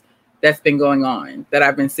this that's been going on, that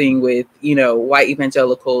I've been seeing with, white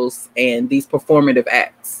evangelicals and these performative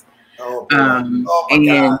acts. And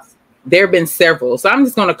there have been several. So I'm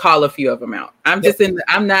just going to call a few of them out. I'm in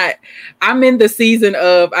the season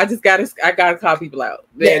of, I gotta call people out.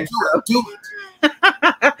 Yeah, do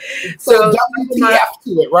it. So WTF to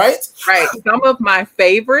it, right? Right. Some of my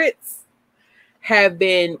favorites have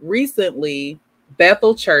been recently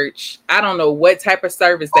Bethel Church. I don't know what type of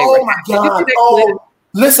service they were. Oh my God.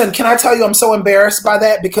 Listen, can I tell you, I'm so embarrassed by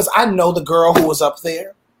that because I know the girl who was up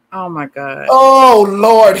there. Oh my God. Oh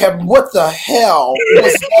Lord, what the hell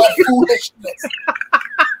was that foolishness?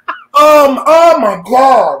 Oh my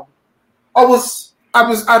God.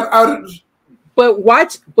 But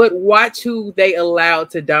watch who they allowed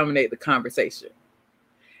to dominate the conversation.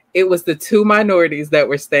 It was the two minorities that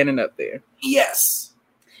were standing up there. Yes.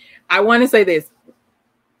 I want to say this.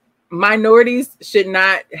 Minorities should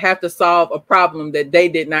not have to solve a problem that they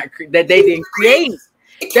didn't create.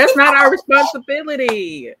 That's not our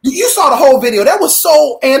responsibility. You saw the whole video. That was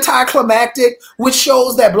so anticlimactic, which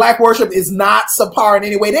shows that black worship is not subpar in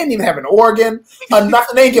any way. They didn't even have an organ,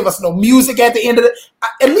 nothing. They didn't give us no music at the end of it.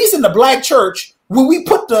 At least in the black church, when we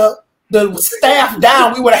put the staff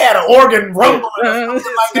down, we would have had an organ rumble or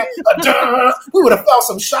something like that. We would have felt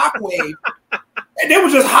some shockwave. And they were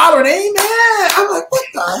just hollering, amen. I'm like, what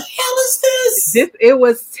the hell is this? It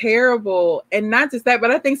was terrible. And not just that,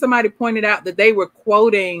 but I think somebody pointed out that they were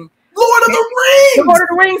quoting Lord of the Rings. Lord of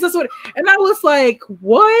the Rings. That's what, and I was like,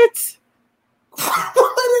 what?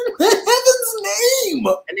 What in heaven's name?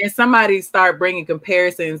 And then somebody started bringing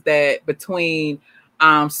comparisons that between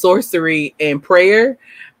sorcery and prayer.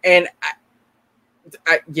 And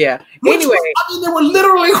Anyway. They were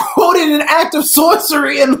literally quoting an act of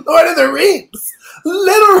sorcery in Lord of the Rings.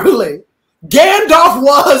 Literally. Gandalf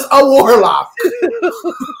was a warlock.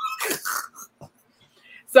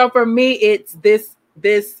 So for me, it's this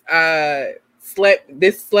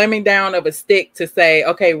slamming down of a stick to say,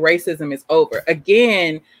 okay, racism is over.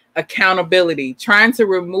 Again, accountability, trying to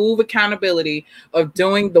remove accountability of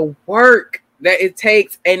doing the work that it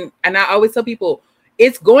takes. And I always tell people,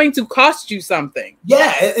 it's going to cost you something.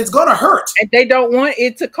 Yeah, it's going to hurt. And they don't want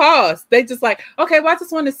it to cost. They just like, okay, well, I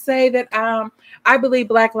just want to say that I believe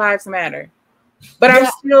Black Lives Matter. But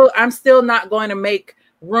I'm still not going to make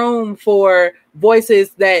room for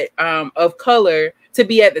voices that of color to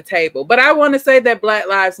be at the table. But I want to say that Black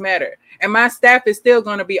Lives Matter, and my staff is still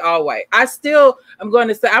going to be all white. I'm going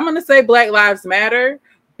to say Black Lives Matter,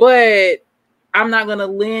 but I'm not going to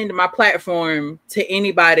lend my platform to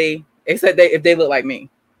anybody except if they look like me.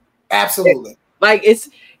 Absolutely. It's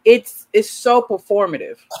so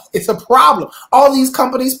performative. It's a problem. All these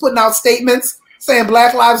companies putting out statements saying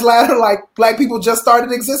Black Lives Matter, like Black people just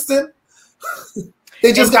started existing.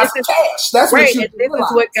 They just got some cash. That's right. What and this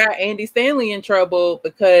is what got Andy Stanley in trouble,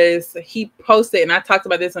 because he posted, and I talked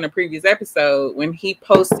about this in a previous episode, when he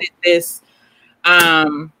posted this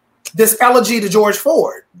this elegy to George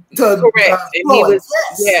Ford. Correct.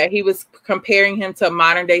 And he was comparing him to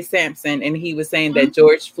modern day Samson, and he was saying that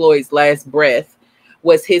George Floyd's last breath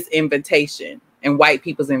was his invitation and white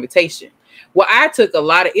people's invitation. Well, I took a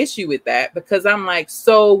lot of issue with that, because I'm like,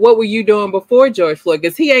 so what were you doing before George Floyd?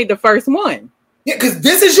 Because he ain't the first one. Yeah, because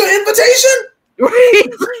this is your invitation?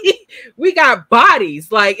 Right? We got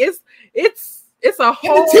bodies. Like, it's a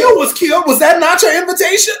whole... And Till was killed. Was that not your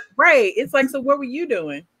invitation? Right. It's like, so what were you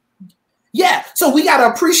doing? Yeah. So we got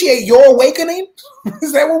to appreciate your awakening?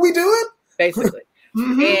 Is that what we doing? Basically.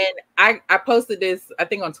 And I posted this, I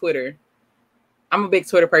think, on Twitter. I'm a big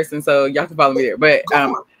Twitter person, so y'all can follow me there. But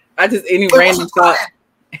I just, any random thought.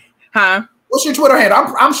 Huh? What's your Twitter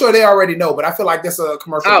handle? I'm sure they already know, but I feel like this is a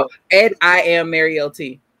commercial. Oh, I am Mary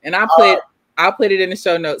LT. And I'll put it in the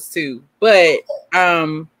show notes too. But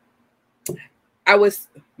I just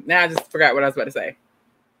forgot what I was about to say.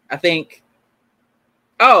 I think,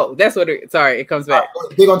 that's what it comes back.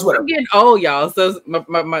 Big on Twitter. I'm getting old, y'all. So my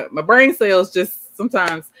brain cells just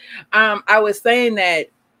sometimes. I was saying that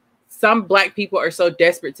some Black people are so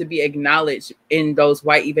desperate to be acknowledged in those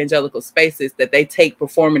white evangelical spaces that they take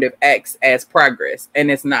performative acts as progress, and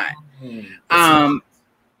it's not.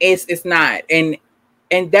 It's not, and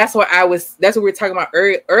that's what that's what we were talking about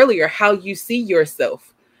earlier. How you see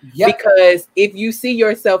yourself, because if you see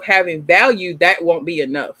yourself having value, that won't be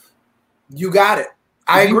enough. You got it.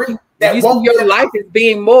 I agree. That you see your life as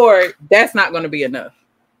being more. That's not going to be enough.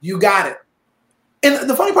 You got it. And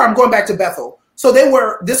the funny part, I'm going back to Bethel. So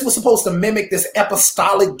this was supposed to mimic this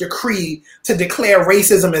apostolic decree to declare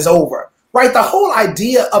racism is over, right? The whole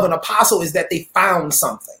idea of an apostle is that they found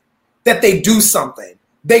something, that they do something,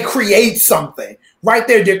 they create something, right?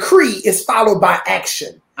 Their decree is followed by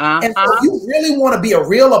action. And so if you really want to be a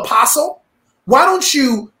real apostle, why don't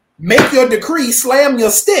you make your decree, slam your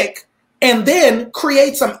stick, and then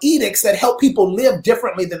create some edicts that help people live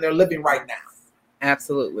differently than they're living right now?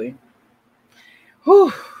 Absolutely.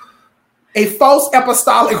 Whew. A false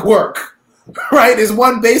apostolic work, right, is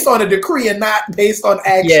one based on a decree and not based on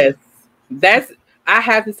action. Yes, I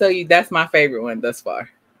have to tell you, that's my favorite one thus far.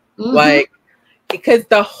 Like, because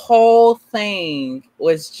the whole thing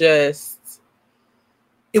was just...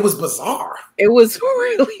 It was bizarre. It was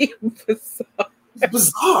really bizarre.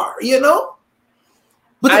 Bizarre, you know?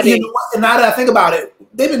 But you know what? And now that I think about it,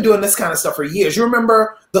 they've been doing this kind of stuff for years. You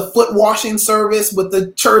remember the foot washing service with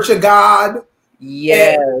the Church of God?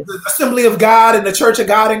 Yes. The Assembly of God and the Church of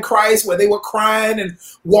God in Christ, where they were crying and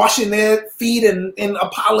washing their feet and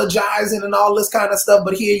apologizing and all this kind of stuff.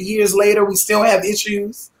 But here, years later, we still have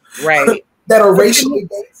issues, right, that are racially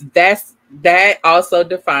based. That also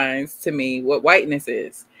defines to me what whiteness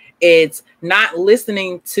is. It's not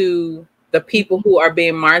listening to the people who are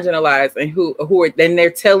being marginalized and who are then they're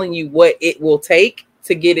telling you what it will take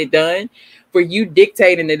to get it done, for you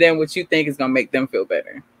dictating to them what you think is going to make them feel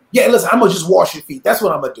better. Yeah, listen, I'm going to just wash your feet. That's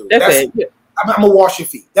what I'm going to do. That's it. Yeah. I'm going to wash your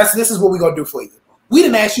feet. This is what we're going to do for you. We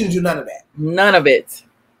didn't ask you to do none of that. None of it.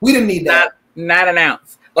 We didn't need that. Not an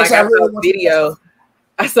ounce. Like, I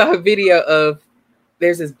saw a video of,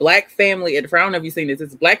 there's this Black family, I don't know if you've seen this,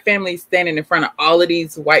 this Black family standing in front of all of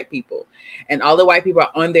these white people. And all the white people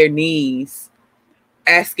are on their knees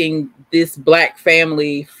asking this Black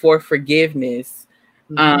family for forgiveness.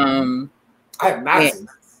 I have not seen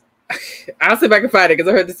that. I'll see if I can find it, because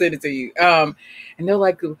I heard to send it to you. And they're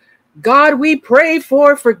like, God, we pray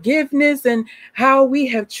for forgiveness and how we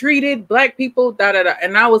have treated Black people, da da da.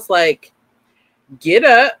 And I was like, get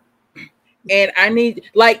up. And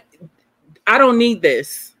I don't need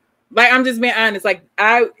this. Like, I'm just being honest. Like,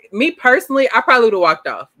 me personally, I probably would have walked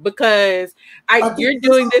off, because you're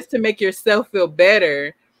doing this to make yourself feel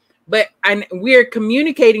better. But we're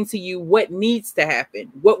communicating to you what needs to happen,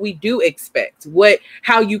 what we do expect,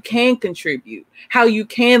 how you can contribute, how you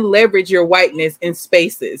can leverage your whiteness in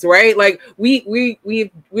spaces, right? Like, we're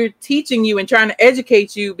teaching you and trying to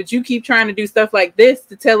educate you, but you keep trying to do stuff like this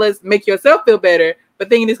to tell us, make yourself feel better, but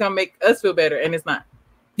thinking it's going to make us feel better, and it's not.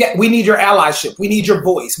 Yeah, we need your allyship. We need your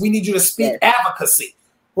voice. We need you to speak advocacy.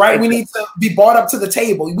 right? We need to be brought up to the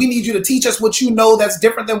table. We need you to teach us what you know that's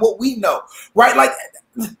different than what we know, right? Like,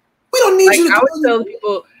 we don't need you to. I would tell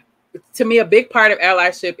people, to me, a big part of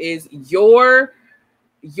allyship is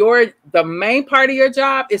the main part of your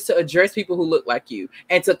job is to address people who look like you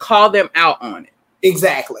and to call them out on it.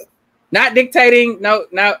 Exactly. Not dictating, no,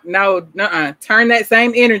 turn that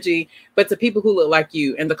same energy, but to people who look like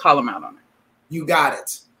you and to call them out on it. You got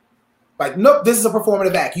it. Like, nope, this is a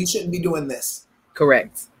performative act. You shouldn't be doing this.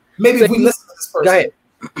 Correct. Maybe so if we listen to this person. Go ahead.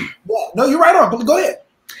 Yeah, no, you're right on. Go ahead.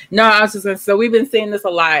 No, I was just going to, so we've been seeing this a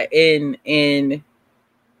lot in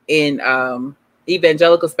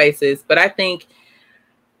evangelical spaces, but I think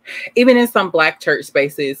even in some Black church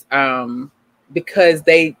spaces, because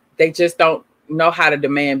they just don't know how to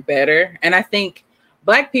demand better. And I think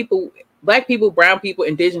Black people, brown people,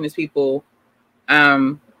 indigenous people,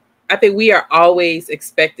 I think we are always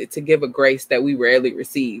expected to give a grace that we rarely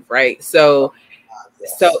receive, right? So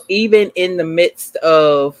even in the midst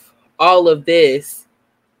of all of this,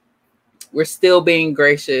 we're still being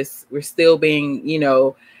gracious. We're still being,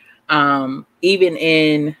 even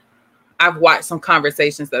in, I've watched some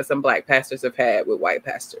conversations that some Black pastors have had with white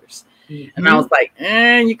pastors. Mm-hmm. And I was like,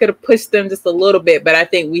 you could have pushed them just a little bit, but I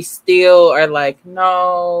think we still are like,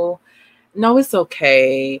 no, it's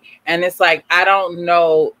okay. And it's like, I don't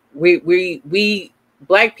know. We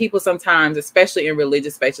Black people sometimes, especially in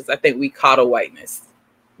religious spaces, I think we coddle whiteness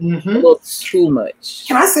a little too much.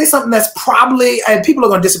 Can I say something that's probably, and people are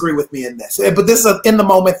going to disagree with me in this, but this is an in the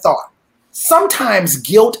moment thought. Sometimes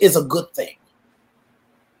guilt is a good thing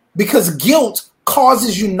because guilt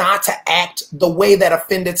causes you not to act the way that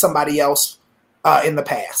offended somebody else in the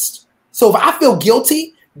past. So if I feel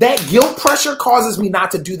guilty, that guilt pressure causes me not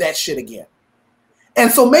to do that shit again. And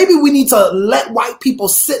so maybe we need to let white people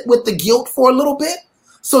sit with the guilt for a little bit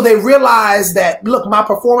so they realize that, look, my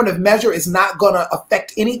performative measure is not going to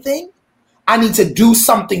affect anything. I need to do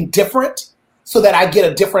something different so that I get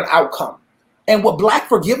a different outcome. And what Black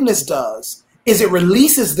forgiveness does is it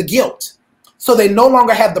releases the guilt. So they no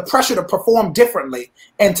longer have the pressure to perform differently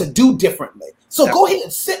and to do differently. So go ahead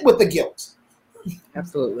and sit with the guilt.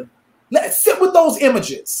 Absolutely. Sit with those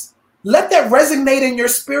images. Let that resonate in your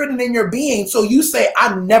spirit and in your being. So you say,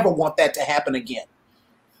 I never want that to happen again.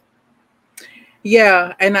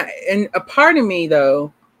 Yeah. And a part of me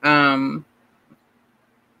though, and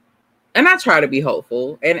I try to be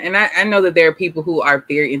hopeful. And I know that there are people who are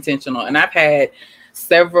very intentional. And I've had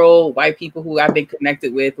several white people who I've been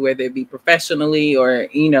connected with, whether it be professionally or,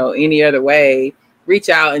 any other way, reach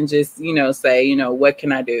out and just, say, what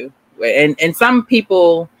can I do? And some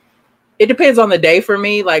people, it depends on the day for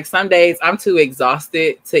me. Like some days I'm too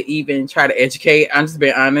exhausted to even try to educate. I'm just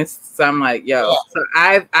being honest. So I'm like, So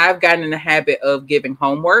I've gotten in the habit of giving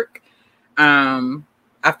homework.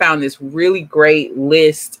 I found this really great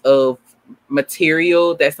list of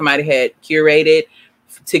material that somebody had curated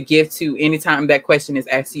to give to anytime that question is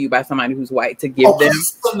asked to you by somebody who's white, to give them.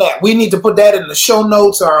 We need to put that in the show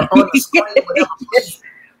notes or on the screen.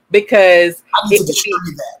 Because I need to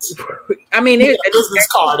distribute that. I mean, it's a business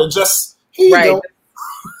card and just here you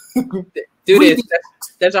go. Do this.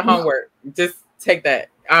 That's your homework. Just take that.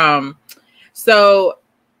 So,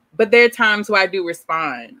 but there are times where I do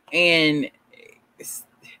respond, and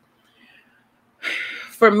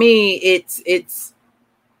for me, it's.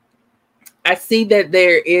 I see that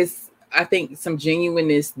there is, I think, some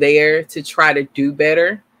genuineness there to try to do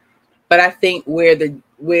better, but I think where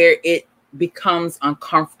it becomes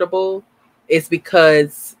uncomfortable is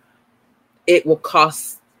because it will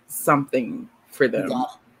cost something for them.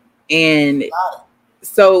 And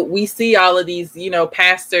so we see all of these,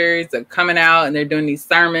 pastors are coming out and they're doing these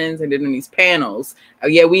sermons and they're doing these panels.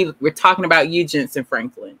 We're talking about you, Jensen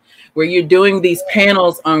Franklin, where you're doing these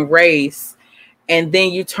panels on race, and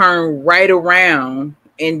then you turn right around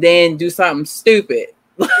and then do something stupid,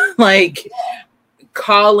 like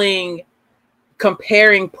comparing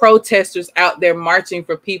protesters out there marching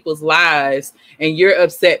for people's lives, and you're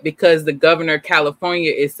upset because the governor of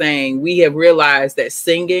California is saying, we have realized that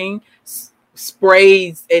singing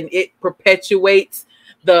sprays and it perpetuates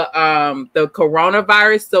the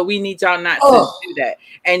coronavirus, so we need y'all not to do that.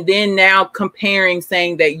 And then now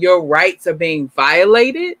saying that your rights are being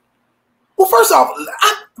violated. Well, first off,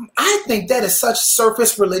 I think that is such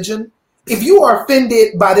surface religion. If you are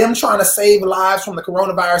offended by them trying to save lives from the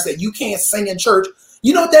coronavirus that you can't sing in church,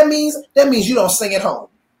 you know what that means? That means you don't sing at home.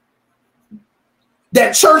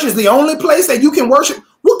 That church is the only place that you can worship.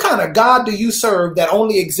 What kind of God do you serve that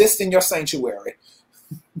only exists in your sanctuary?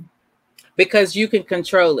 because you can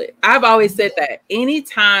control it. I've always said that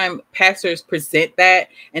anytime pastors present that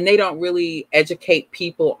and they don't really educate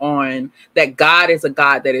people on that God is a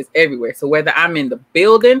God that is everywhere. So whether I'm in the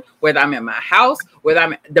building, whether I'm in my house,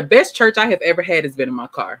 the best church I have ever had has been in my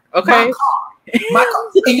car. Okay. My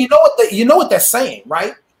car. And you know what that's saying,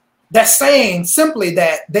 right? That's saying simply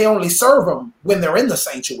that they only serve him when they're in the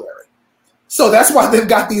sanctuary. So that's why they've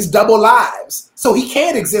got these double lives. So he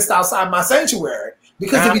can't exist outside my sanctuary.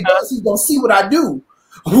 Because if he does, he's going to see what I do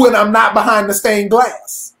when I'm not behind the stained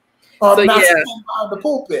glass. Not behind the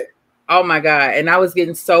pulpit. Oh, my God. And I was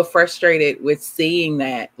getting so frustrated with seeing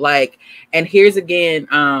that. Like, and here's again,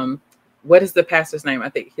 what is the pastor's name? I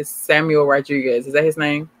think it's Samuel Rodriguez. Is that his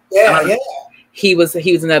name? Yeah. He was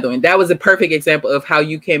another one. That was a perfect example of how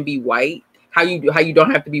you can be white, how you don't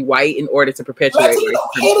have to be white in order to perpetuate. Head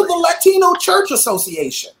of the Latino Church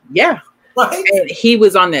Association. Yeah. Right. And he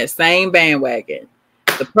was on that same bandwagon.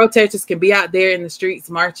 The protesters can be out there in the streets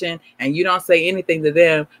marching and you don't say anything to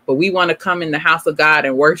them, but we want to come in the house of God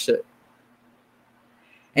and worship.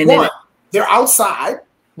 And then they're outside,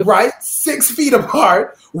 right? 6 feet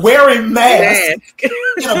apart, wearing masks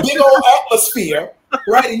in a big old atmosphere,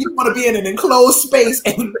 right? And you want to be in an enclosed space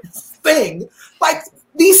and thing. Like,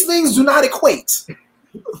 these things do not equate.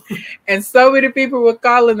 And so many people were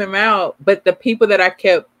calling them out, but the people that I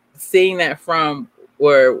kept seeing that from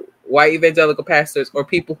were white evangelical pastors or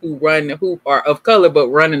people who are of color but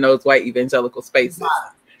run in those white evangelical spaces.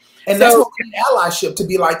 And that's what we need allyship to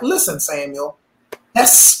be like, listen, Samuel,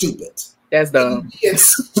 that's stupid. That's dumb.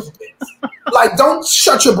 It's stupid. Like, don't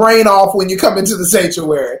shut your brain off when you come into the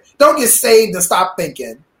sanctuary. Don't get saved and stop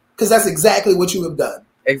thinking, because that's exactly what you have done.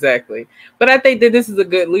 Exactly. But I think that this is a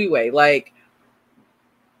good leeway. Like,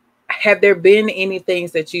 have there been any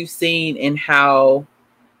things that you've seen in how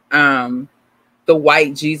the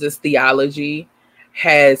white Jesus theology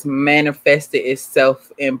has manifested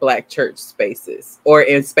itself in Black church spaces or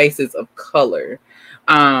in spaces of color?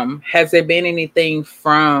 Has there been anything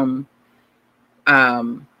from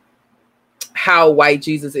how white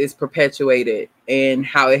Jesus is perpetuated and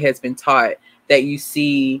how it has been taught that you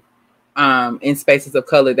see in spaces of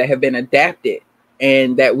color that have been adapted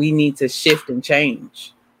and that we need to shift and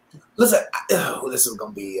change? Listen, this is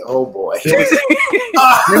going to be, oh boy. Let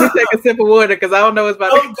me take a sip of water because I don't know what's about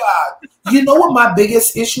to. Oh God. You know what my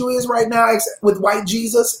biggest issue is right now with white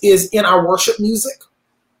Jesus is in our worship music?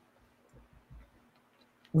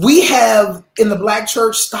 We have, in the Black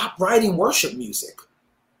church, stopped writing worship music.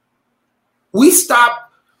 We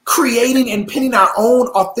stopped creating and pinning our own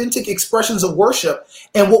authentic expressions of worship.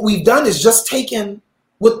 And what we've done is just taken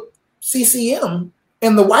what CCM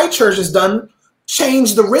and the white church has done,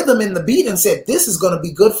 changed the rhythm and the beat and said, this is going to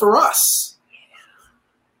be good for us.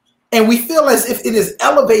 And we feel as if it has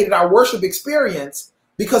elevated our worship experience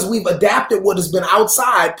because we've adapted what has been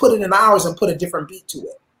outside, put it in ours, and put a different beat to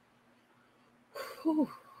it. Whew.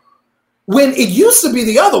 When it used to be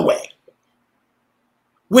the other way.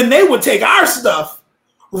 When they would take our stuff,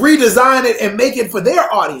 redesign it, and make it for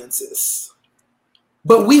their audiences.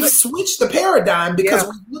 But we've switched the paradigm because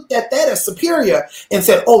we looked at that as superior and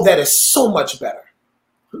said, oh, that is so much better.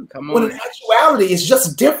 Come on. When in actuality, it's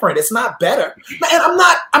just different. It's not better.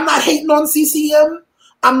 And I'm not hating on CCM.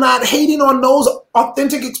 I'm not hating on those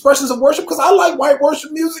authentic expressions of worship because I like white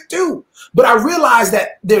worship music too. But I realize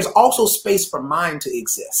that there's also space for mine to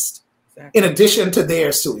exist in addition to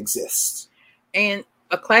theirs to exist. And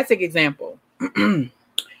a classic example,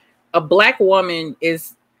 a Black woman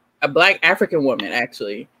is a Black African woman,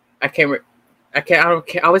 actually. I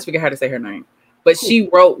always forget how to say her name, but she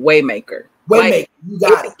wrote Waymaker. Waymaker, you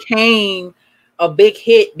got it. Became a big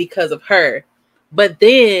hit because of her. But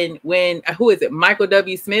then when, who is it? Michael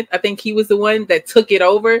W. Smith, I think he was the one that took it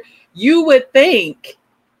over. You would think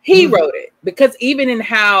he wrote it because even in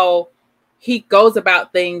how he goes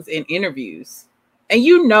about things in interviews, and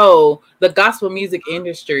you know, the gospel music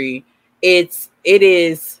industry, it's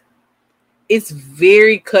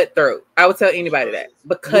very cutthroat. I would tell anybody that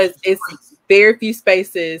because it's very few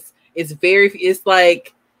spaces. It's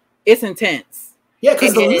intense. Yeah,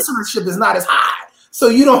 because the listenership is not as high. So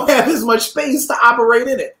you don't have as much space to operate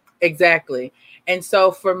in it. Exactly. And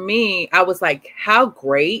so for me, I was like, how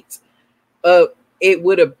great it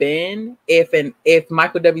would have been if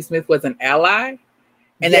Michael W. Smith was an ally.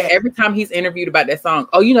 And that every time he's interviewed about that song,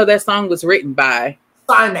 that song was written by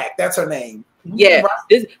Sinek, that's her name. Yeah,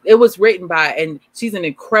 it was written by, and she's an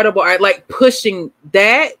incredible art, like pushing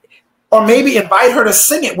that. Or maybe invite her to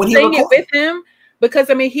sing it when he records it with him, because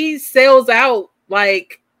he sells out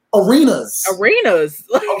like arenas.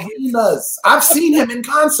 I've seen him in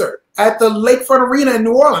concert at the Lakefront Arena in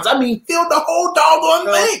New Orleans. Filled the whole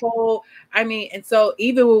doggone thing. I mean, and so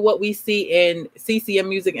even with what we see in CCM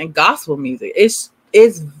music and gospel music, it's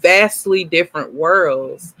vastly different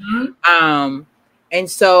worlds. Mm-hmm. And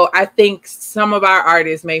so I think some of our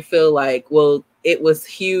artists may feel like, well, it was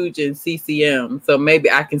huge in CCM, so maybe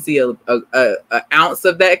I can see a ounce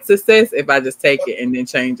of that success if I just take it and then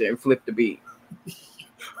change it and flip the beat.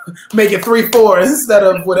 Make it 3/4 instead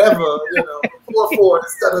of whatever, 4/4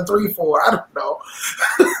 instead of 3/4. I don't know.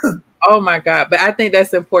 Oh my God. But I think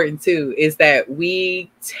that's important too, is that we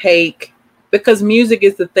take, because music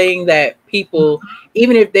is the thing that people,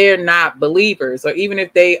 even if they're not believers or even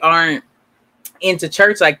if they aren't into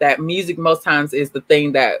church like that, music most times is the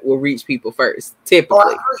thing that will reach people first,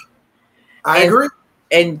 typically. I agree.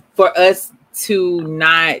 And for us to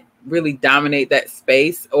not really dominate that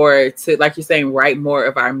space, or to, like you're saying, write more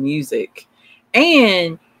of our music,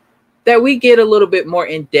 and that we get a little bit more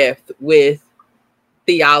in depth with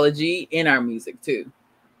theology in our music too.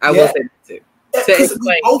 I will say that too. To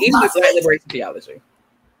explain, even with Black liberation theology.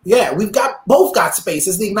 Yeah, we've both got space.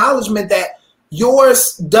 It's the acknowledgement that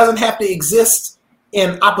yours doesn't have to exist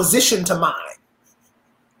in opposition to mine.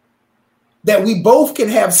 That we both can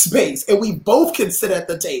have space and we both can sit at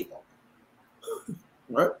the table.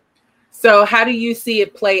 Right? So how do you see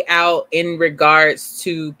it play out in regards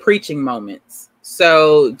to preaching moments?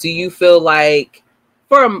 So do you feel like,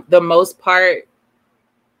 for the most part,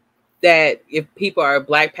 that if people are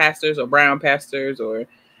Black pastors or brown pastors or,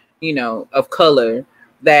 of color,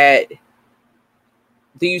 that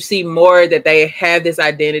do you see more that they have this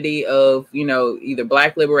identity of, either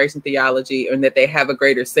Black liberation theology, and that they have a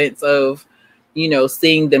greater sense of,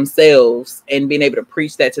 seeing themselves and being able to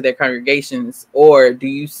preach that to their congregations? Or do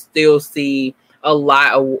you still see a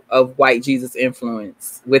lot of white Jesus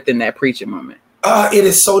influence within that preaching moment? It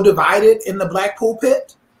is so divided in the Black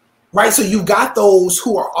pulpit, right? So you've got those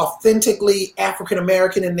who are authentically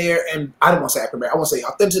African-American in there, and I don't want to say African-American, I want to say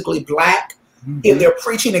authentically Black in their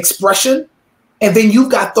preaching expression. And then you've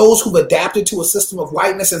got those who've adapted to a system of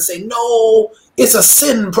whiteness and say, no, it's a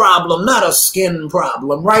sin problem, not a skin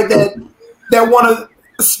problem, right? That want to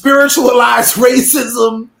spiritualize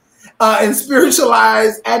racism and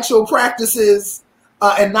spiritualize actual practices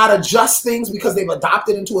and not adjust things because they've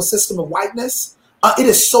adopted into a system of whiteness. It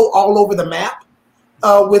is so all over the map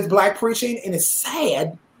with Black preaching, and it's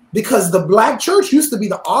sad because the Black church used to be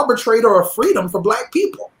the arbitrator of freedom for Black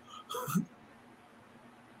people.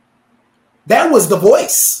 That was the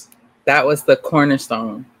voice. That was the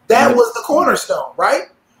cornerstone. That was the cornerstone, right?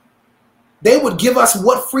 They would give us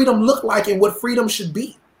what freedom looked like and what freedom should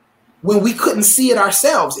be when we couldn't see it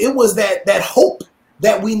ourselves. It was that hope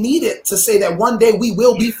that we needed to say that one day we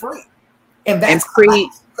will be free. And that's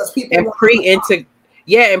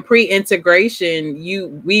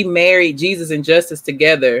pre-integration, we married Jesus and justice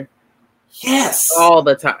together. Yes. All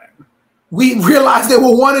the time. We realized they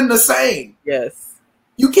were one and the same. Yes.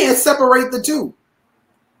 You can't separate the two,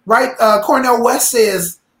 right? Cornel West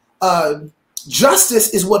says,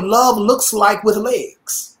 justice is what love looks like with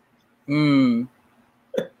legs.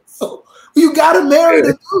 So you got to marry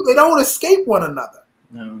the two. They don't escape one another.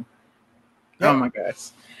 No. Yeah. Oh my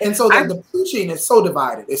gosh. And so the preaching is so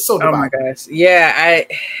divided. It's so divided. Oh my gosh. Yeah.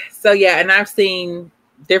 And I've seen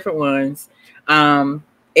different ones.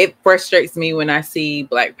 It frustrates me when I see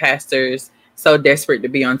Black pastors so desperate to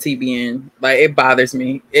be on TBN. Like, it bothers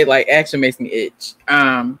me. It actually makes me itch.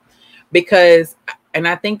 Because, and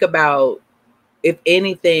I think about, if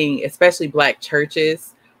anything, especially Black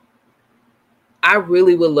churches, I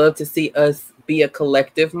really would love to see us be a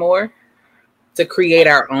collective more, to create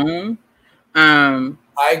our own. I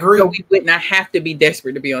agree. So we would not have to be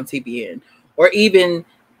desperate to be on TBN, or even,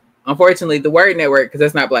 unfortunately, the Word Network, because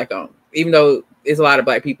that's not Black owned. Even though there's a lot of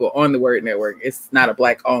Black people on the Word Network, it's not a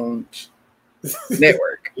Black owned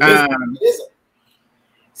network. It isn't.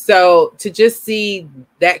 So to just see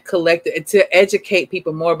that collective, to educate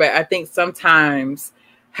people more. But I think sometimes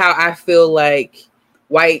how I feel like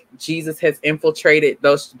white Jesus has infiltrated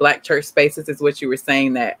those Black church spaces is what you were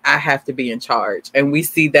saying, that I have to be in charge. And we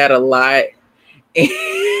see that a lot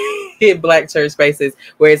in Black church spaces,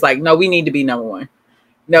 where it's like, no, we need to be number one.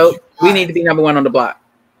 No, we need to be number one on the block.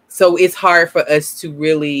 So it's hard for us to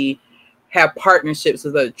really have partnerships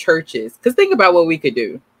with other churches. Because think about what we could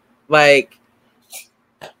do. Like,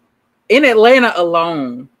 in Atlanta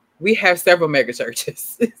alone, we have several mega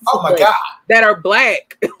churches. Oh my God. That are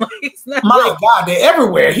Black. It's not God, they're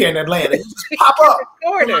everywhere here in Atlanta. You just pop up.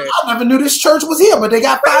 I never knew this church was here, but they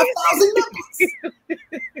got 5,000 members.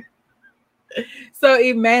 So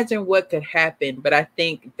imagine what could happen. But I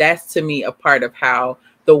think that's, to me, a part of how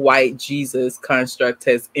the white Jesus construct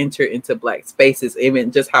has entered into Black spaces,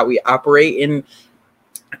 even just how we operate in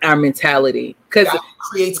our mentality, because that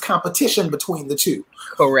creates competition between the two.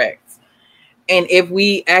 Correct. And if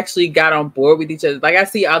we actually got on board with each other, like I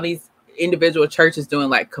see all these individual churches doing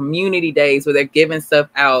like community days where they're giving stuff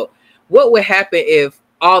out. What would happen if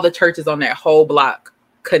all the churches on that whole block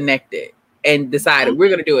connected and decided we're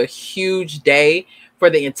going to do a huge day for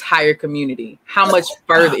the entire community? How much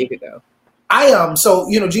further it could go? So,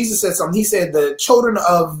 Jesus said something. He said the children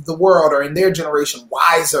of the world are in their generation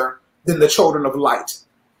wiser than the children of light,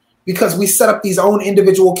 because we set up these own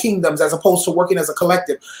individual kingdoms as opposed to working as a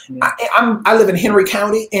collective. Yeah. I live in Henry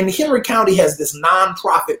County, and Henry County has this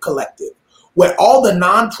nonprofit collective where all the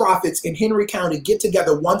nonprofits in Henry County get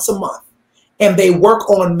together once a month and they work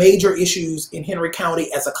on major issues in Henry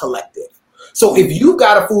County as a collective. So if you've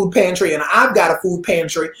got a food pantry and I've got a food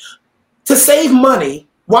pantry, to save money,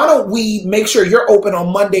 why don't we make sure you're open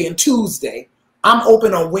on Monday and Tuesday? I'm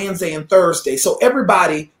open on Wednesday and Thursday, so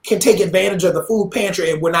everybody can take advantage of the food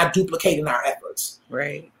pantry and we're not duplicating our efforts.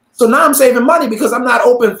 Right. So now I'm saving money because I'm not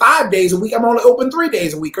open 5 days a week. I'm only open 3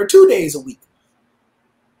 days a week or 2 days a week.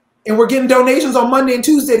 And we're getting donations on Monday and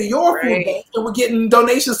Tuesday to your food bank, and we're getting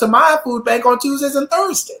donations to my food bank on Tuesdays and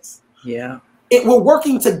Thursdays. Yeah. We're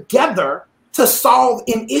working together to solve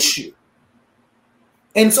an issue.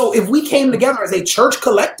 And so if we came together as a church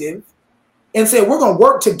collective and said, we're going to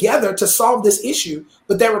work together to solve this issue,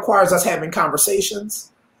 but that requires us having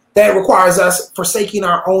conversations. That requires us forsaking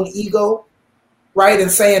our own ego, right?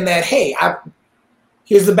 And saying that, hey,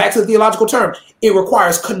 here's back to the theological term. It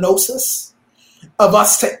requires kenosis of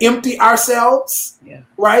us to empty ourselves,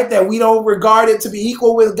 right? That we don't regard it to be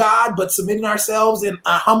equal with God, but submitting ourselves in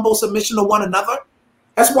a humble submission to one another.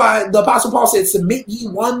 That's why the Apostle Paul said, submit ye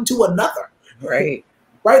one to another. Right.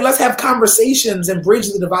 Right? Let's have conversations and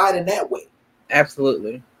bridge the divide in that way.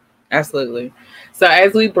 Absolutely. Absolutely. So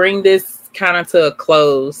as we bring this kind of to a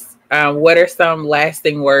close, what are some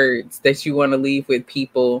lasting words that you want to leave with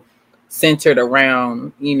people centered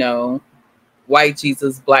around, White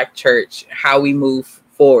Jesus Black Church, how we move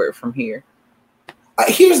forward from here?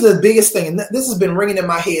 Here's the biggest thing, and this has been ringing in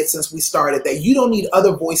my head since we started, that you don't need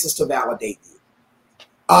other voices to validate you.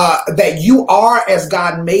 That you are as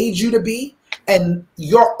God made you to be, and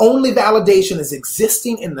your only validation is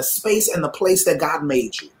existing in the space and the place that God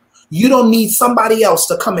made you. You don't need somebody else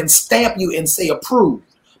to come and stamp you and say approved,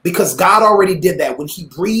 because God already did that when he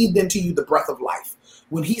breathed into you the breath of life.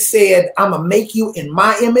 When he said, I'm going to make you in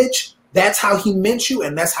my image, that's how he meant you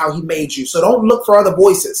and that's how he made you. So don't look for other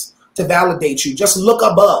voices to validate you. Just look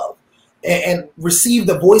above and receive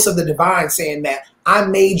the voice of the divine saying that I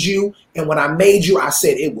made you, and when I made you, I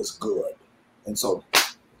said it was good. And so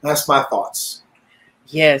that's my thoughts.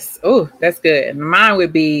 Yes. Oh, that's good. And mine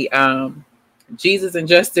would be Jesus and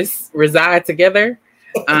justice reside together.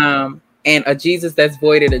 And a Jesus that's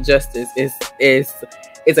voided of justice is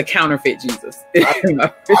a counterfeit Jesus. I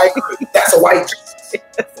agree. That's a white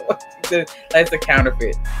Jesus. That's a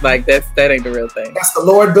counterfeit. Like that ain't the real thing. That's the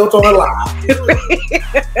Lord built on a lie.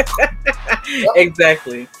 Yep.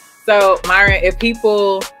 Exactly. So Myron, if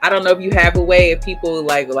people, I don't know if you have a way, if people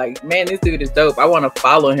like, man, this dude is dope, I want to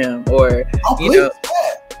follow him, or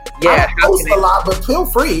I post a lot, but feel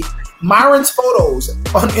free. Myron's photos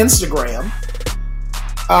on Instagram,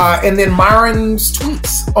 and then Myron's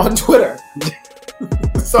tweets on Twitter.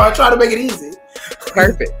 So I try to make it easy.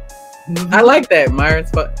 Perfect. Mm-hmm. I like that,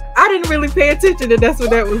 Myron's photo. I didn't really pay attention that that's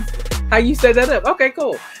what that was, how you set that up. Okay,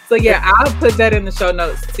 cool. So yeah, I'll put that in the show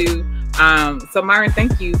notes too. So Myron,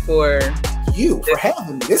 thank you for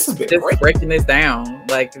having me. This has been great. Breaking this down.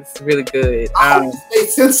 Like, it's really good. I hope it made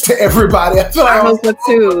sense to everybody. I feel like I hope so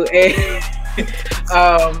too. And,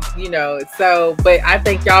 but I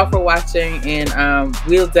thank y'all for watching, and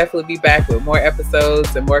we'll definitely be back with more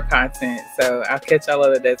episodes and more content. So I'll catch y'all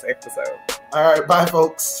on the next episode. All right. Bye,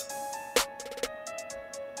 folks.